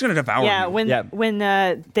 And I'm just going to devour Yeah, you. when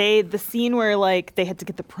the scene where they had to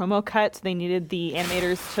get the promo cut, so they needed the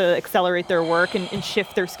animators to accelerate their work and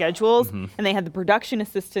shift their schedules, and they had the production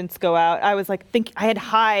assistants go out. I was like, I had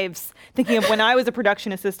hives thinking of when I was a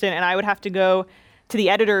production assistant and I would have to go to the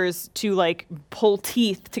editors to pull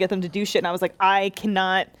teeth to get them to do shit, and I was like, I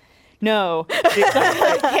cannot. No.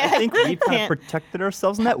 I think we kind of protected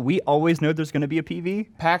ourselves in that. We always know there's going to be a PV.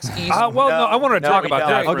 PAX East. I wanted to talk we about don't.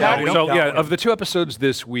 that. for a Okay. minute. So, of the 2 episodes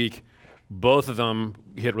this week, both of them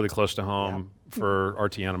hit really close to home for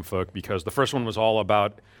RT Anim folk because the first one was all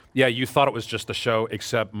about, you thought it was just the show,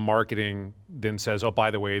 except marketing then says, oh, by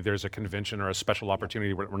the way, there's a convention or a special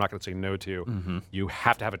opportunity we're not going to say no to. You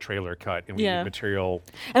have to have a trailer cut, and we need material.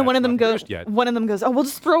 And one of them that's goes, not produced yet. oh, we'll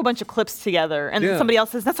just throw a bunch of clips together. And then somebody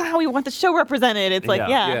else says, that's not how we want the show represented. It's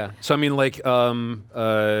Yeah. So, I mean,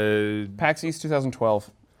 PAX East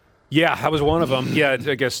 2012. Yeah, that was one of them. Yeah,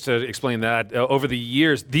 I guess to explain that, over the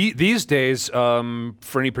years, these days,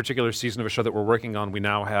 for any particular season of a show that we're working on, we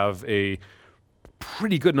now have a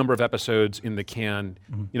pretty good number of episodes in the can.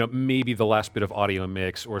 Maybe the last bit of audio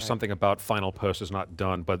mix or something about final post is not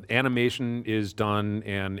done, but animation is done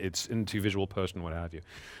and it's into visual post and what have you.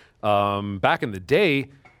 Back in the day,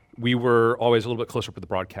 we were always a little bit closer with the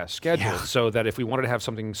broadcast schedule, so that if we wanted to have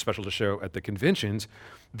something special to show at the conventions,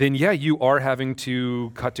 then you are having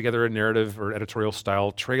to cut together a narrative or editorial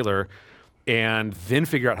style trailer and then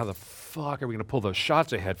figure out how the fuck are we going to pull those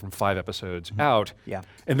shots ahead from 5 episodes out. Yeah.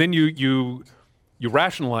 And then you you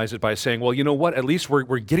rationalize it by saying, well, you know what? At least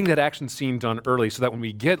we're getting that action scene done early, so that when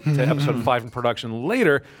we get to episode 5 in production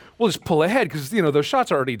later, we'll just pull ahead because those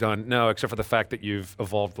shots are already done. No, except for the fact that you've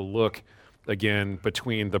evolved the look again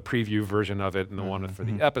between the preview version of it and the one for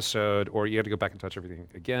the episode, or you had to go back and touch everything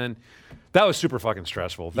again. That was super fucking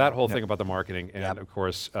stressful. That whole thing about the marketing, and of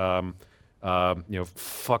course.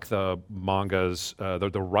 Fuck the mangas, the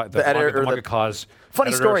editor, mangaka's funny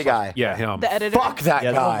editor story guy. Yeah, him. The editor. Fuck that guy.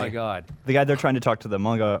 Oh my god. The guy they're trying to talk to, the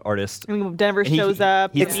manga artist. I mean, Denver shows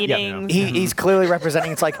up, the meetings. He's clearly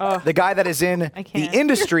representing. It's like the guy that is in the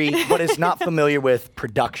industry, but is not familiar with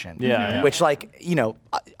production. Yeah. Which,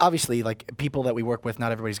 obviously, people that we work with,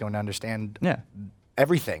 not everybody's going to understand.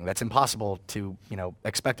 Everything. That's impossible to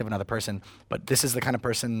expect of another person. But this is the kind of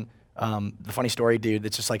person. The funny story dude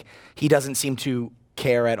that's just like, he doesn't seem to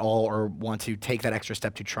care at all or want to take that extra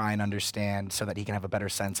step to try and understand so that he can have a better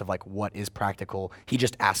sense of what is practical. He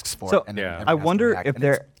just asks for it. And then I wonder if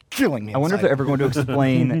they're killing me. I wonder if they're ever going to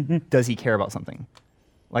explain, does he care about something?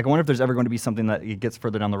 I wonder if there's ever going to be something that it gets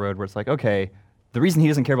further down the road where it's like, okay, the reason he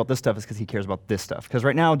doesn't care about this stuff is because he cares about this stuff. Because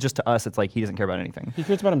right now, just to us, it's like he doesn't care about anything. He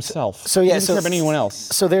cares about himself. So yeah, he doesn't care about anyone else.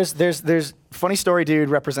 So there's funny story dude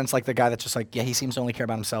represents the guy that's just he seems to only care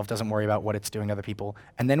about himself, doesn't worry about what it's doing to other people.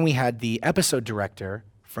 And then we had the episode director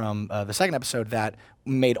from the second episode that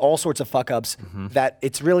made all sorts of fuck ups. That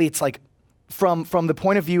it's from the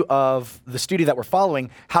point of view of the studio that we're following,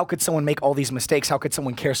 how could someone make all these mistakes? How could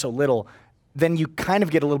someone care so little? Then you kind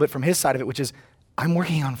of get a little bit from his side of it, which is, I'm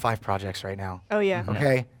working on 5 projects right now. Oh yeah.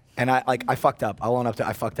 Okay. And I fucked up. I'll own up to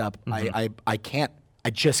I fucked up. I can't. I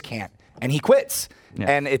just can't. And he quits. Yeah.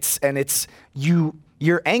 And it's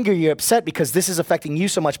you're angry, you're upset because this is affecting you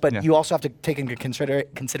so much, but you also have to take into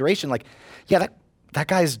consideration that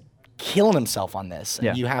guy's killing himself on this.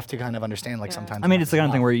 And you have to kind of understand sometimes. I mean, it's the kind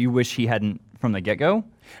of thing where you wish he hadn't from the get-go.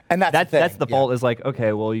 And that's the fault is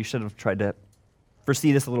okay, well, you should have tried to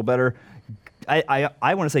foresee this a little better.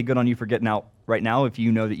 I want to say good on you for getting out right now if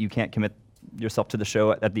you know that you can't commit yourself to the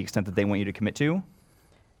show at the extent that they want you to commit to.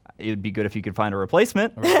 It would be good if you could find a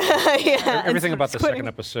replacement. Everything about the second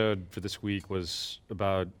episode for this week was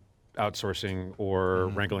about outsourcing or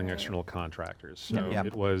wrangling external contractors. So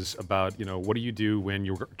it was about, what do you do when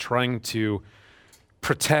you're trying to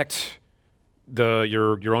protect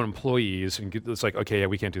your own employees, and it's okay,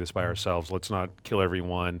 we can't do this by ourselves. Let's not kill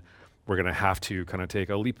everyone. We're going to have to kind of take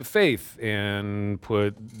a leap of faith and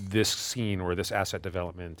put this scene or this asset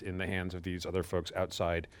development in the hands of these other folks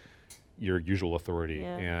outside your usual authority.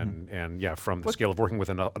 And from the scale of working with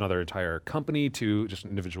another entire company to just an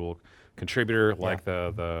individual contributor like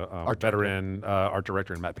the art veteran art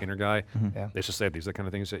director and Matt Painter guy. They just say these are the kind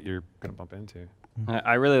of things that you're going to bump into.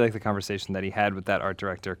 I really like the conversation that he had with that art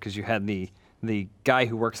director, because you had the guy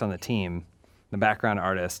who works on the team, the background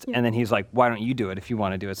artist, and then he's like, why don't you do it if you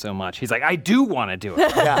want to do it so much? He's like, I do want to do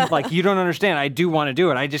it. You don't understand. I do want to do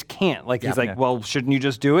it. I just can't. He's like, well, shouldn't you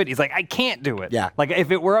just do it? He's like, I can't do it. If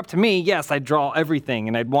it were up to me, yes, I'd draw everything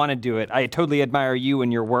and I'd want to do it. I totally admire you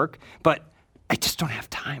and your work, but I just don't have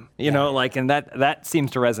time. And that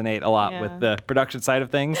seems to resonate a lot with the production side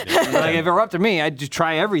of things. If it were up to me, I'd just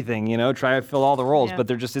try everything, try to fill all the roles, but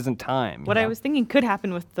there just isn't time. What I was thinking could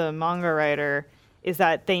happen with the manga writer is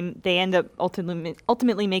that they end up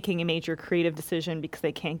ultimately making a major creative decision because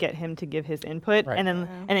they can't get him to give his input, and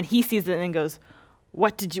then he sees it and goes,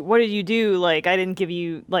 what did you do? I didn't give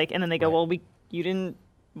you and then they go, well, you didn't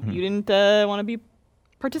want to be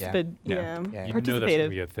participated. You know that's going to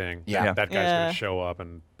be a thing. That guy's going to show up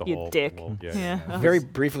and the you whole dick. Very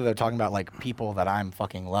briefly, they're talking about people that I'm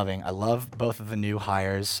fucking loving. I love both of the new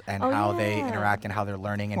hires and how they interact and how they're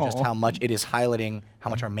learning and just how much it is highlighting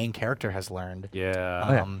how much our main character has learned. Do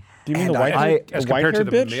you mean the white as compared to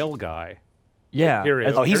the male guy? Yeah.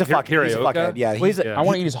 He's a fuckhead. Yeah. I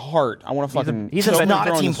want to eat his heart. I want to fucking. He's not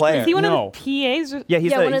a team player. Is he one of the PAs? Yeah,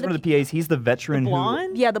 he's one of the PAs. He's the veteran. The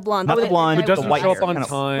blonde? The blonde. Not the blonde. Who doesn't white show up hair. on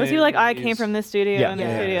time. Was he I came from this studio and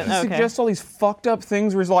this studio? He suggests all these fucked up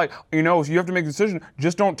things where he's like, if you have to make a decision,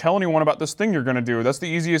 just don't tell anyone about this thing you're going to do. That's the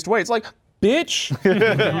easiest way. It's like, bitch.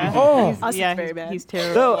 He's very bad. He's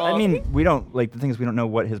terrible. So, I mean, we don't, the thing is, we don't know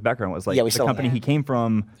what his background was. The company he came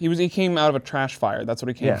from. He came out of a trash fire. That's what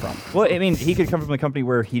he came from. Well, I mean, he could come from a company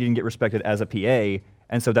where he didn't get respected as a PA,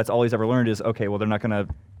 and so that's all he's ever learned is, okay, well, they're not going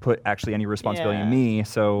to put actually any responsibility on me,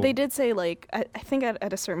 so. They did say, I think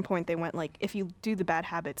at a certain point they went, if you do the bad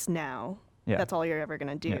habits now, that's all you're ever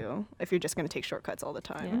going to do if you're just going to take shortcuts all the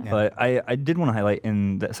time. But I did want to highlight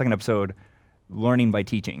in the second episode, learning by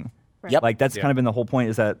teaching. Right. Yep. That's kind of been the whole point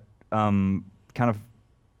is that I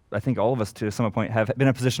think all of us to some point have been in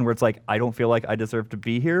a position where it's I don't feel like I deserve to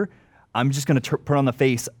be here. I'm just going to put on the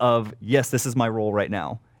face of, yes, this is my role right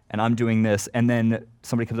now, and I'm doing this. And then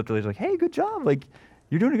somebody comes up to you like, hey, good job. Like,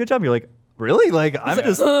 you're doing a good job. You're like, really? Like, I'm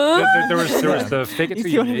just... There was the fake it till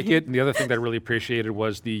you make it, and the other thing that I really appreciated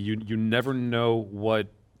was you never know what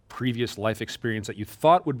previous life experience that you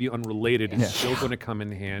thought would be unrelated is still going to come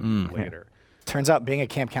in handy later. Turns out being a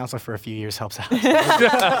camp counselor for a few years helps out.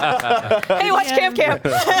 Hey, watch Camp.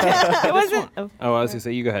 It wasn't. Oh, I was gonna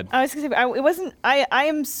say, you go ahead. I was gonna say, it wasn't. I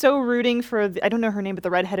am so rooting for. I don't know her name, but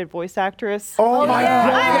the redheaded voice actress. Oh my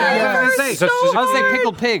God! I was gonna say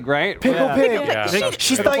Pickled Pig, right? Pickle Pig. Yeah.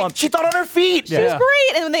 She thought on her feet. She was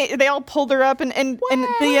great, and when they all pulled her up, and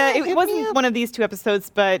it wasn't one of these 2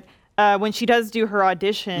 episodes, but. When she does do her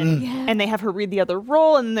audition and they have her read the other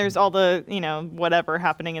role and there's all the, whatever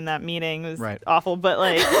happening in that meeting was awful. But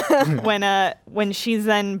like when she's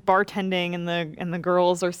then bartending and the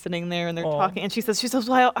girls are sitting there and they're talking and she says,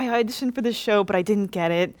 well, I auditioned for this show, but I didn't get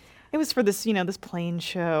it. It was for this, this plane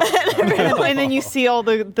show. and then you see all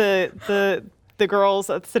the girls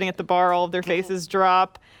sitting at the bar, all of their faces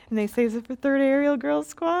drop. And they say, is it for 3rd Aerial Girls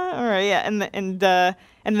Squad? All right, yeah.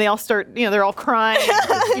 And they all start, they're all crying.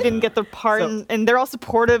 You didn't get the part. And they're all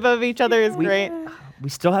supportive of each other. It's great. We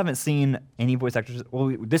still haven't seen any voice actors.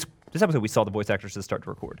 Well, this episode we saw the voice actors start to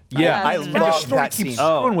record. Yeah, I and the love story that keeps scene.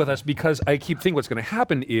 going with us because I keep thinking what's going to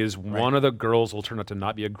happen is one of the girls will turn out to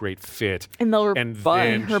not be a great fit, and they'll and then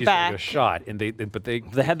then her she's back. Gonna get a shot. And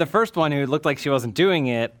They had the first one who looked like she wasn't doing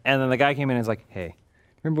it, and then the guy came in and was like, hey.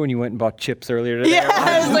 Remember when you went and bought chips earlier today? Yeah,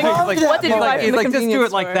 I was like, what did you buy from the just do it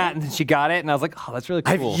convenience like store? that, and then she got it, and I was like, oh, that's really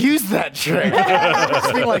cool. I've used that trick.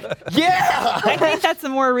 Just being like, yeah. I think that's a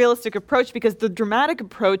more realistic approach because the dramatic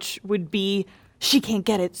approach would be she can't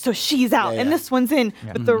get it, so she's out, and this one's in.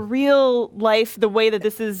 Yeah. But the real life, the way that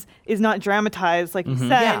this is not dramatized, like you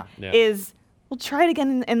said, is we'll try it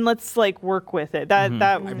again and let's like work with it. That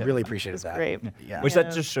I really appreciated that. Great. Yeah. Which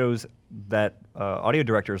that just shows that audio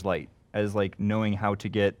director's light as like knowing how to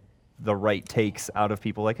get the right takes out of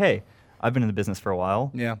people. Like, hey, I've been in the business for a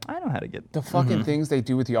while. Yeah. I know how to get The fucking things they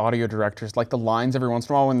do with the audio directors, like the lines every once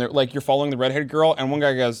in a while when they're like, you're following the redheaded girl, and one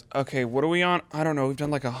guy goes, okay, what are we on? I don't know. We've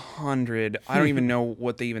done like 100. I don't even know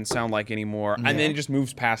what they even sound like anymore. And then it just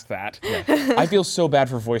moves past that. I feel so bad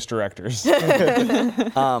for voice directors.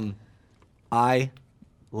 I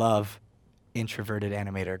love introverted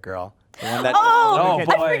animator girl. The one that, Oh,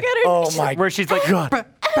 boy. I forget her. oh my Where she's like, God.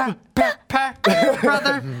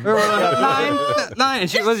 brother, nine. And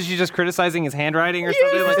she just criticizing his handwriting or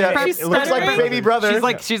something like that? It looks like my baby brother.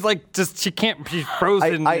 She's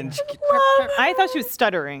frozen. I thought she was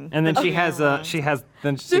stuttering. And then she has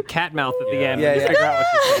the cat mouth at the end. Yeah, to yeah. figure out what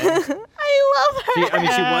she's saying. I love her.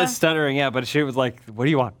 She was stuttering, yeah, but she was like, "What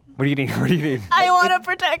do you want? What do you need? What do you need?" I want to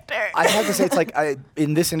protect her. I have to say, it's like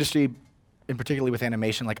in this industry, and particularly with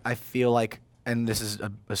animation, like I feel like, and this is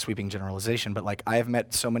a sweeping generalization, but like I have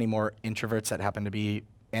met so many more introverts that happen to be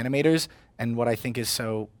animators, and what I think is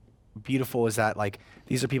so beautiful is that like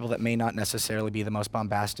these are people that may not necessarily be the most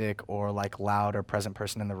bombastic or like loud or present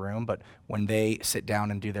person in the room, but when they sit down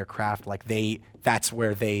and do their craft, like that's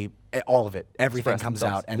where all of it, everything Express comes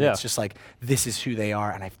themselves. out, and Yeah. it's just like this is who they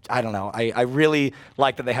are, and I don't know, I really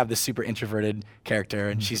like that they have this super introverted character,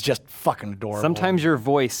 and she's just fucking adorable. Sometimes your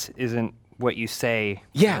voice isn't what you say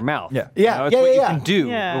Yeah. in your mouth. Yeah. Yeah. You know, it's Yeah, what yeah, you yeah. can do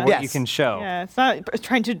Yeah. or what you Yes. can show. Yeah, it's not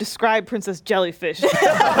trying to describe Princess Jellyfish. People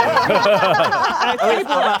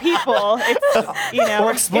are people. It's,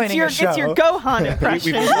 Or explaining a it's your show. Gohan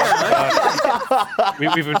impression.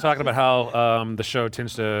 We've been talking about how the show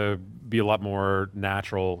tends to be a lot more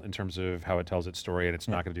natural in terms of how it tells its story, and it's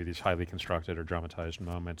not going to do these highly constructed or dramatized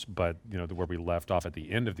moments. But where we left off at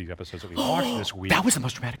the end of these episodes that we watched this week That was the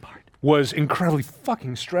most dramatic part. was incredibly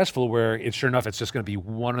fucking stressful. Where it's sure enough, it's just going to be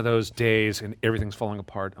one of those days, and everything's falling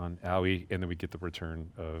apart on Aoi, and then we get the return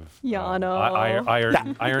of Yano.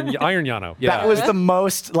 Iron Yano. Yeah, That was the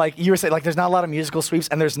most, like you were saying, like there's not a lot of musical sweeps,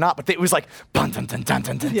 and there's not, but it was like dun dun dun dun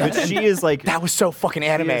dun dun. But dun. she is like That was so fucking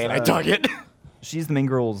anime, is, and I dug it. she's the main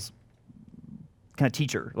girl's kind of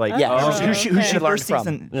teacher. Like Yeah, who she in the learned first from.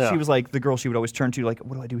 season, Yeah. she was like the girl she would always turn to. Like,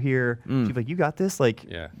 what do I do here? She'd be like, you got this. Like,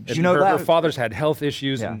 Yeah, did you And know her, that? her father's had health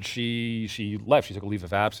issues, Yeah. and she left. She took a leave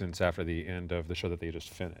of absence after the end of the show that they just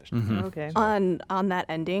finished. Okay. On that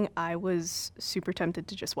ending, I was super tempted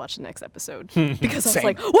to just watch the next episode because I was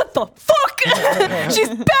like, "What the fuck? She's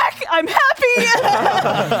back! I'm happy!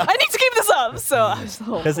 I need to keep this up." So I was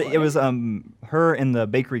Because it was her and the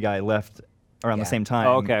bakery guy left around the same time.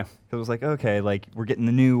 Oh, okay. It was like, okay, like we're getting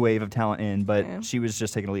the new wave of talent in, but Yeah. she was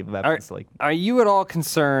just taking a leave of absence. Like, Are you at all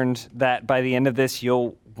concerned that by the end of this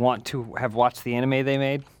you'll want to have watched the anime they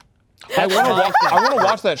made? I want to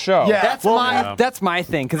watch that show. Yeah. That's my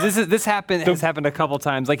thing because this has happened a couple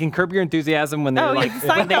times. Like in Curb Your Enthusiasm when they were like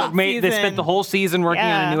when they spent the whole season working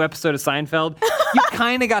on a new episode of Seinfeld. You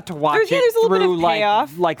kind of got to watch it through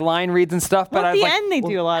like line reads and stuff. But at the end they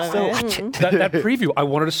do a lot of it. That preview, I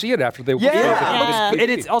wanted to see it after they. And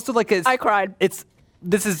it's also like I cried. It's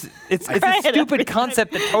a stupid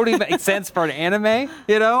concept that totally makes sense for an anime,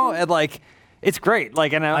 you know, and like it's great.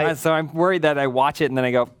 Like, and so I'm worried that I watch it and then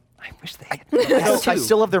I go, I wish they had. I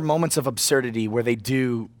still love their moments of absurdity where they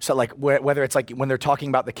do so, like whether it's like when they're talking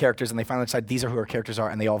about the characters and they finally decide these are who our characters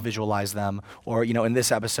are and they all visualize them, or you know, in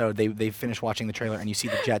this episode they finish watching the trailer and you see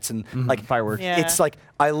the jets and like fireworks. Yeah. It's like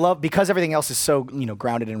I love because everything else is so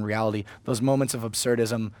grounded in reality. Those moments of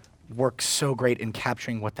absurdism work so great in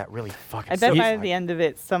capturing what that really fucking. I bet by the end of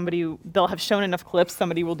it, they'll have shown enough clips.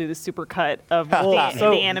 Somebody will do the super cut of what the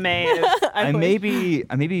anime is. I may be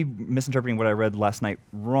misinterpreting what I read last night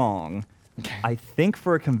wrong. I think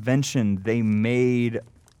for a convention they made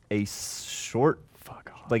a short,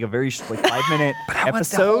 like a very 5-minute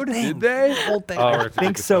episode. Did they? Whole thing. I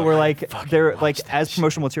think so. We're like they're like as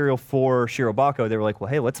promotional material for Shirobako. They were like, well,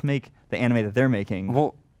 hey, let's make the anime that they're making.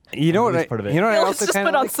 Well, you know what? I also just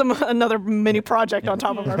put on another mini project on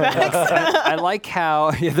top of our backs. I like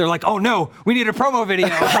how they're like, oh no, we need a promo video.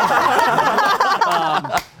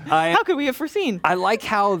 How could we have foreseen? I like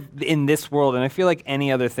how in this world, and I feel like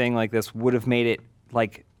any other thing like this would have made it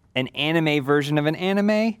like an anime version of an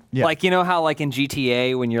anime. Yeah. Like, you know how like in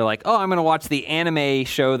GTA when you're like, oh, I'm going to watch the anime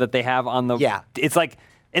show that they have on the... Yeah. It's like,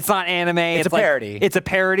 it's not anime. It's a parody. It's a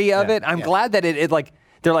parody of it. I'm glad that it like...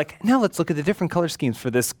 They're like, now let's look at the different color schemes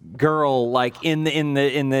for this girl, like in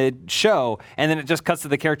the show, and then it just cuts to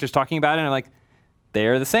the characters talking about it, and I'm like,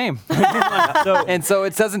 they're the same. So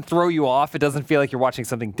it doesn't throw you off. It doesn't feel like you're watching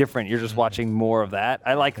something different. You're just watching more of that.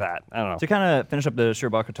 I like that. I don't know. To kind of finish up the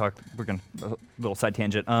Shirobako talk, we're going to a little side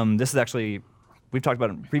tangent. This is actually, we've talked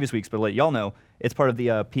about it in previous weeks, but to let y'all know, it's part of the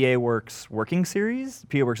PA Works working series.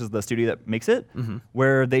 PA Works is the studio that makes it,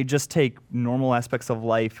 where they just take normal aspects of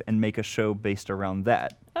life and make a show based around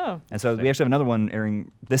that. Oh. And so we actually have another one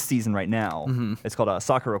airing this season right now. It's called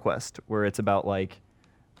Sakura Quest, where it's about like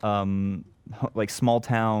small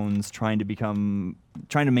towns trying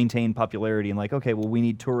to maintain popularity and like, okay, well, we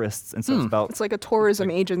need tourists, and so it's about. It's like a tourism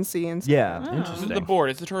agency and stuff. Yeah. Interesting. The board.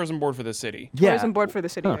 It's the tourism board for the city. Tourism board for the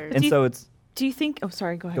city. And so it's. Do you think? Oh,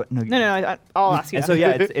 sorry. Go ahead. No, I'll ask you. And so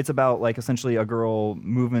yeah, it's about like essentially a girl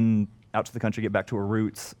moving out to the country, get back to her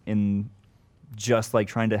roots, in just like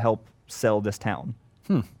trying to help sell this town.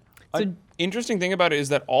 So interesting thing about it is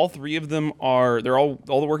that all three of them all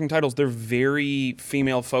the working titles. They're very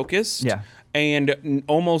female focused. Yeah. And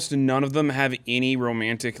almost none of them have any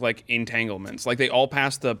romantic like entanglements. Like they all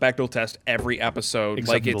pass the Bechdel test every episode.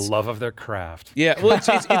 Except like the love of their craft. Yeah, well, it's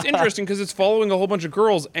interesting because it's following a whole bunch of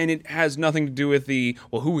girls, and it has nothing to do with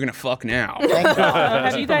well, who are we gonna fuck now?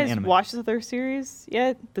 Have you guys watched the other series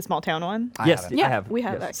yet? The Small Town one? Yes, yeah, I have. We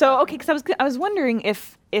have that. So okay, because I was wondering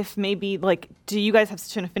if maybe like, do you guys have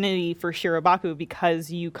such an affinity for Shirobako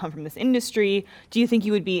because you come from this industry? Do you think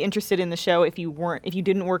you would be interested in the show if you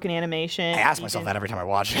didn't work in animation? I ask myself that every time I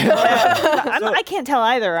watch it. I can't tell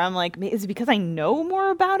either. I'm like, is it because I know more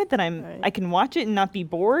about it that I can watch it and not be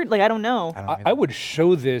bored? Like, I don't know. I would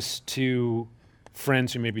show this to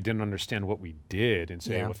friends who maybe didn't understand what we did and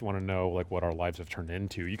say, if you want to know like what our lives have turned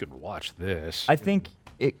into, you could watch this. I think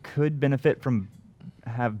it could benefit from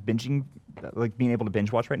being able to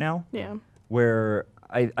binge watch right now. Yeah. Where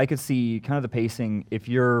I could see kind of the pacing. If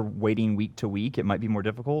you're waiting week to week, it might be more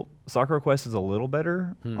difficult. Sakura Quest is a little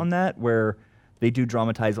better on that, where they do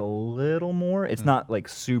dramatize a little more. It's not like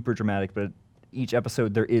super dramatic, but each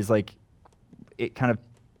episode there is like, it kind of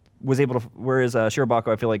was able to, whereas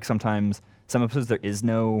Shirobako, I feel like sometimes some episodes there is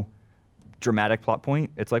no dramatic plot point.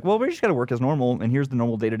 It's like, well, we just got to work as normal, and here's the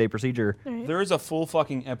normal day-to-day procedure. Right. There is a full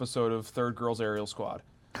fucking episode of Third Girls Aerial Squad.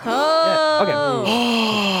 Oh.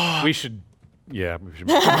 Yeah, okay. We should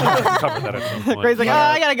cover that at some point. Gray's like,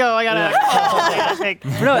 I gotta go. I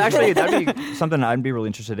gotta. No, actually, that'd be something I'd be really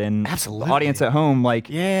interested in. Absolutely. The audience at home, like,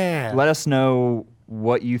 Yeah. let us know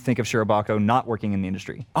what you think of Shirobako not working in the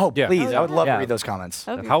industry. Oh, Yeah. please. I would love to Yeah. read those comments.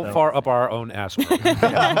 How far up our own ass?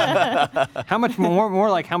 How much more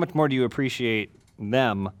like how much more do you appreciate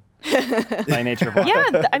them by nature of life.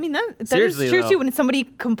 Yeah, I mean that is Seriously, true though. too. When somebody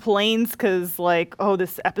complains because like, oh,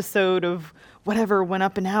 this episode of whatever went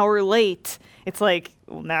up an hour late, it's like,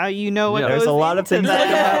 well, now you know what. Yeah, there's a goes lot of into things that.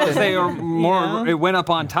 that can happen. Say or more, it went up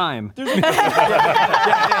on time. Oh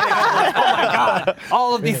my God!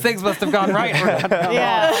 All of these things must have gone right.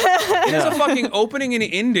 Yeah. It is a fucking opening and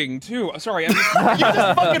ending too. Sorry, I'm just, You're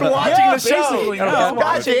just fucking watching the show. basically,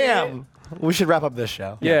 God damn. We should wrap up this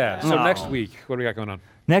show. Yeah. So No. next week, what do we got going on?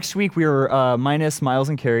 Next week we were minus Miles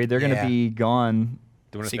and Carrie. They're going Yeah. to be gone.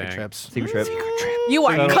 Doing a Secret thing. trips. Secret trip. You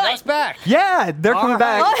are cut. back. Yeah, they're coming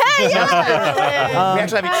back. Oh, hey, yeah. We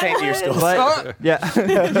actually have you chained to your stools. But yeah,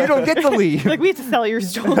 you don't get to leave. Like we have to sell your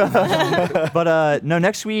stool. But no,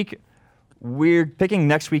 next week we're picking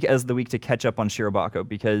next week as the week to catch up on Shirobako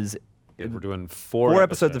because We're doing four four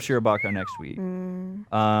episodes of Shirobako next week.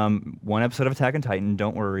 One episode of Attack on Titan.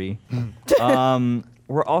 Don't worry.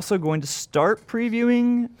 We're also going to start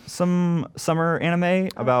previewing some summer anime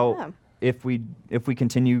about yeah. if we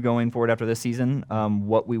continue going forward after this season,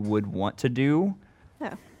 what we would want to do.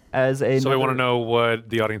 Yeah. As a So we want to know what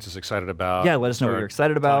the audience is excited about. Yeah, let us know what Start you're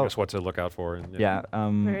excited telling about. us what to look out for. And, Yeah. Very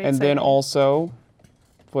And then exciting. also,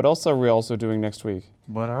 what else are we also doing next week?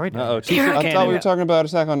 What are we doing? Uh-oh, I T-shirt thought we were talking about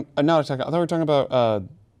Attack on, not Attack on, I thought we were talking about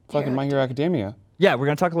fucking My Hero Academia. Yeah, we're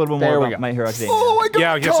gonna talk a little bit There more we about go. My Hero Academia. Oh my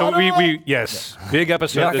God. Yeah. So we yes, big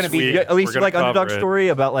episode Yeah, this week. at least We're gonna like underdog cover it. story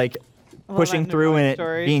about like pushing through and it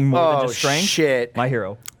story. being more than Oh, just strength. shit. My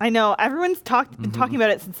Hero. I know everyone's been talking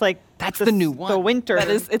about it since like That's the new one. the winter.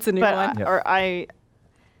 It's a new but one. Or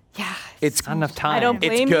yeah. It's Not enough time. I don't It's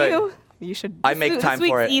blame good. you. You should. I make time this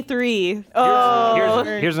for it. week's E3. Oh,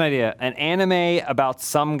 Here's an idea: an anime about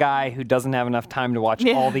some guy who doesn't have enough time to watch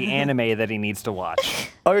all the anime that he needs to watch.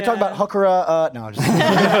 Oh, you're talking about Hokura. No, I'm just.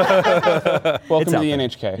 Welcome to out the there.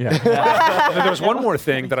 NHK. And then there was one more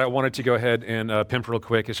thing that I wanted to go ahead and pimp real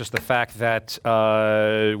quick. It's just the fact that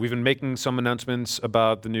we've been making some announcements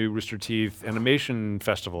about the new Rooster Teeth Animation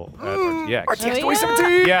Festival at RTX. RTX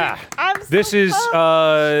 2017. Yeah. I'm so This is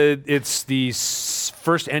it's the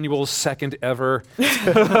first annual, second ever.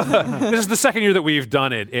 This is the second year that we've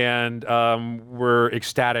done it, and we're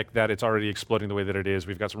ecstatic that it's already exploding the way that it is.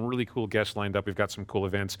 We've got some really cool guests lined up. We've got some cool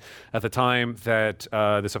events. At the time that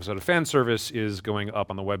this episode of Fan Service is going up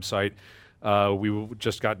on the website,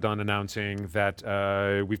 just got done announcing that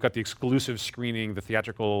we've got the exclusive screening, the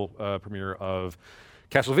theatrical premiere of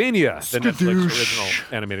Castlevania, the Netflix original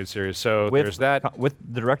animated series. So there's that. With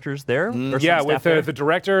the directors there? Or some Yeah, staff with there? the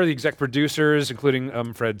director, the exec producers, including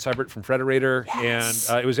Fred Seibert from Frederator,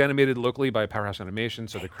 and it was animated locally by Powerhouse Animation,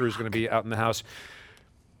 so the crew's going to be out in the house.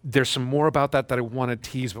 There's some more about that I want to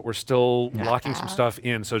tease, but we're still locking some stuff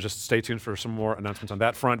in, so just stay tuned for some more announcements on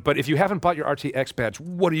that front. But if you haven't bought your RTX badge,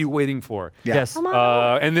 what are you waiting for? Yes.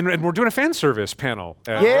 And we're doing a fan service panel.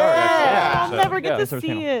 Yeah. I'll never get to Sort of see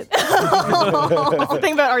panel. it. That's the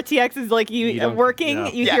thing about RTX is like you don't- working,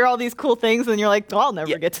 yeah. you hear all these cool things, and you're like, well, I'll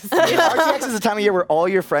never get to see it. RTX is the time of year where all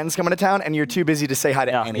your friends come into town and you're too busy to say hi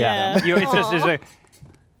to any of them. You, it's just like,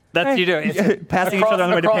 that's you do. It's Passing each other on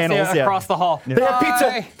the way to panels. Yeah. across the hall. They have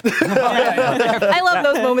pizza. I love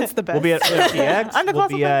those moments the best. We'll be at RTX. I'm the We'll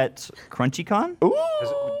colossal be at CrunchyCon.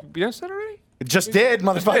 Yes, that already? Just did,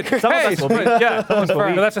 motherfucker. Some of us will be. Yeah,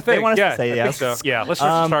 no, that's the thing. They want us yeah. to say yes. So, yeah, let's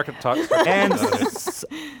just start talk. And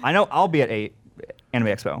I know I'll be at Anime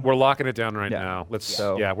Expo. We're locking it down right Yeah. now. Let's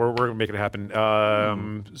So- we're making it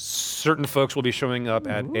happen. Certain folks will be showing up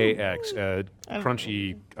at AX,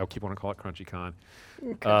 Crunchy. I keep wanting to call it CrunchyCon.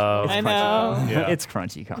 I know. Yeah. It's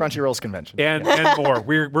CrunchyCon. Crunchyroll's convention. and more.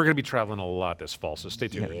 We're going to be traveling a lot this fall, so stay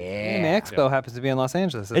tuned. Anime Expo happens to be in Los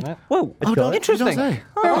Angeles, isn't it? Whoa. It does? Interesting.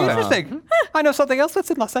 Oh, interesting. I know something else that's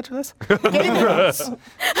in Los Angeles. Fuck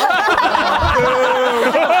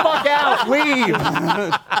out. Leave.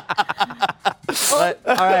 But,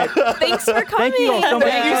 all right. Thanks for coming. Thank you all so much.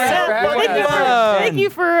 Thank you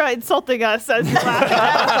for insulting us as you laugh.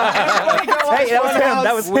 Hey, that was him.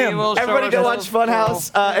 That was him. Everybody go watch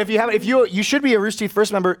Funhouse. If you haven't, you should be a Rooster Teeth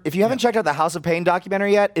First member. If you haven't checked out the House of Pain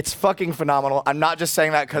documentary yet, it's fucking phenomenal. I'm not just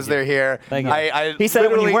saying that because they're here. Thank you. I He said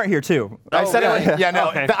it when you literally- weren't here too. I said it. Yeah, no.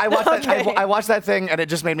 Okay. I watched that. I watched that thing, and it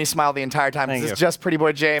just made me smile the entire time. Thank This you. is just Pretty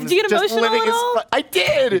Boy James. Did you get just emotional living at his all? I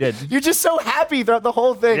did. You did. You're just so happy throughout the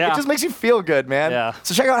whole thing. Yeah. It just makes you feel good, man. Yeah.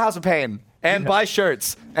 So check out House of Pain and buy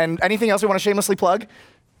shirts. And anything else we want to shamelessly plug?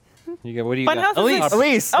 You go, what do you Funhouse got? is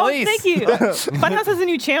Elise. Oh, thank you. Funhouse has a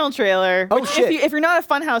new channel trailer. Oh, which shit. If you're not a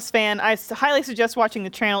Funhouse fan, I highly suggest watching the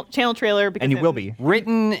channel trailer because And you will be.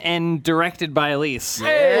 Written and directed by Elise.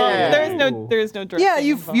 Well, there is no direction. Yeah,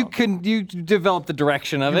 you involved. developed the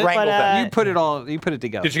direction of it. wrangled that. You put it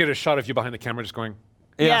together. Did you get a shot of you behind the camera just going,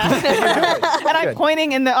 Yeah. And I'm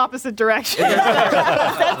pointing in the opposite direction.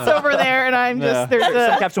 That's over there, and I'm just there's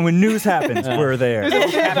a Captain, when news happens, we're there.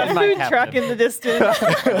 there's a food truck in the distance.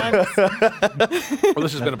 Well,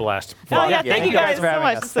 this has been a blast. Oh yeah, thank you guys for so having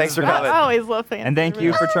much. us. Thanks for coming. I always love fans. And thank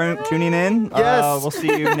you for tuning in. Yes. We'll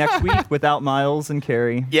see you next week without Miles and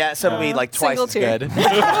Carrie. Yeah, so it'll be like twice Single as tier. good.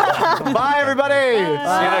 Bye, everybody. See you next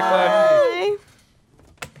time. Bye.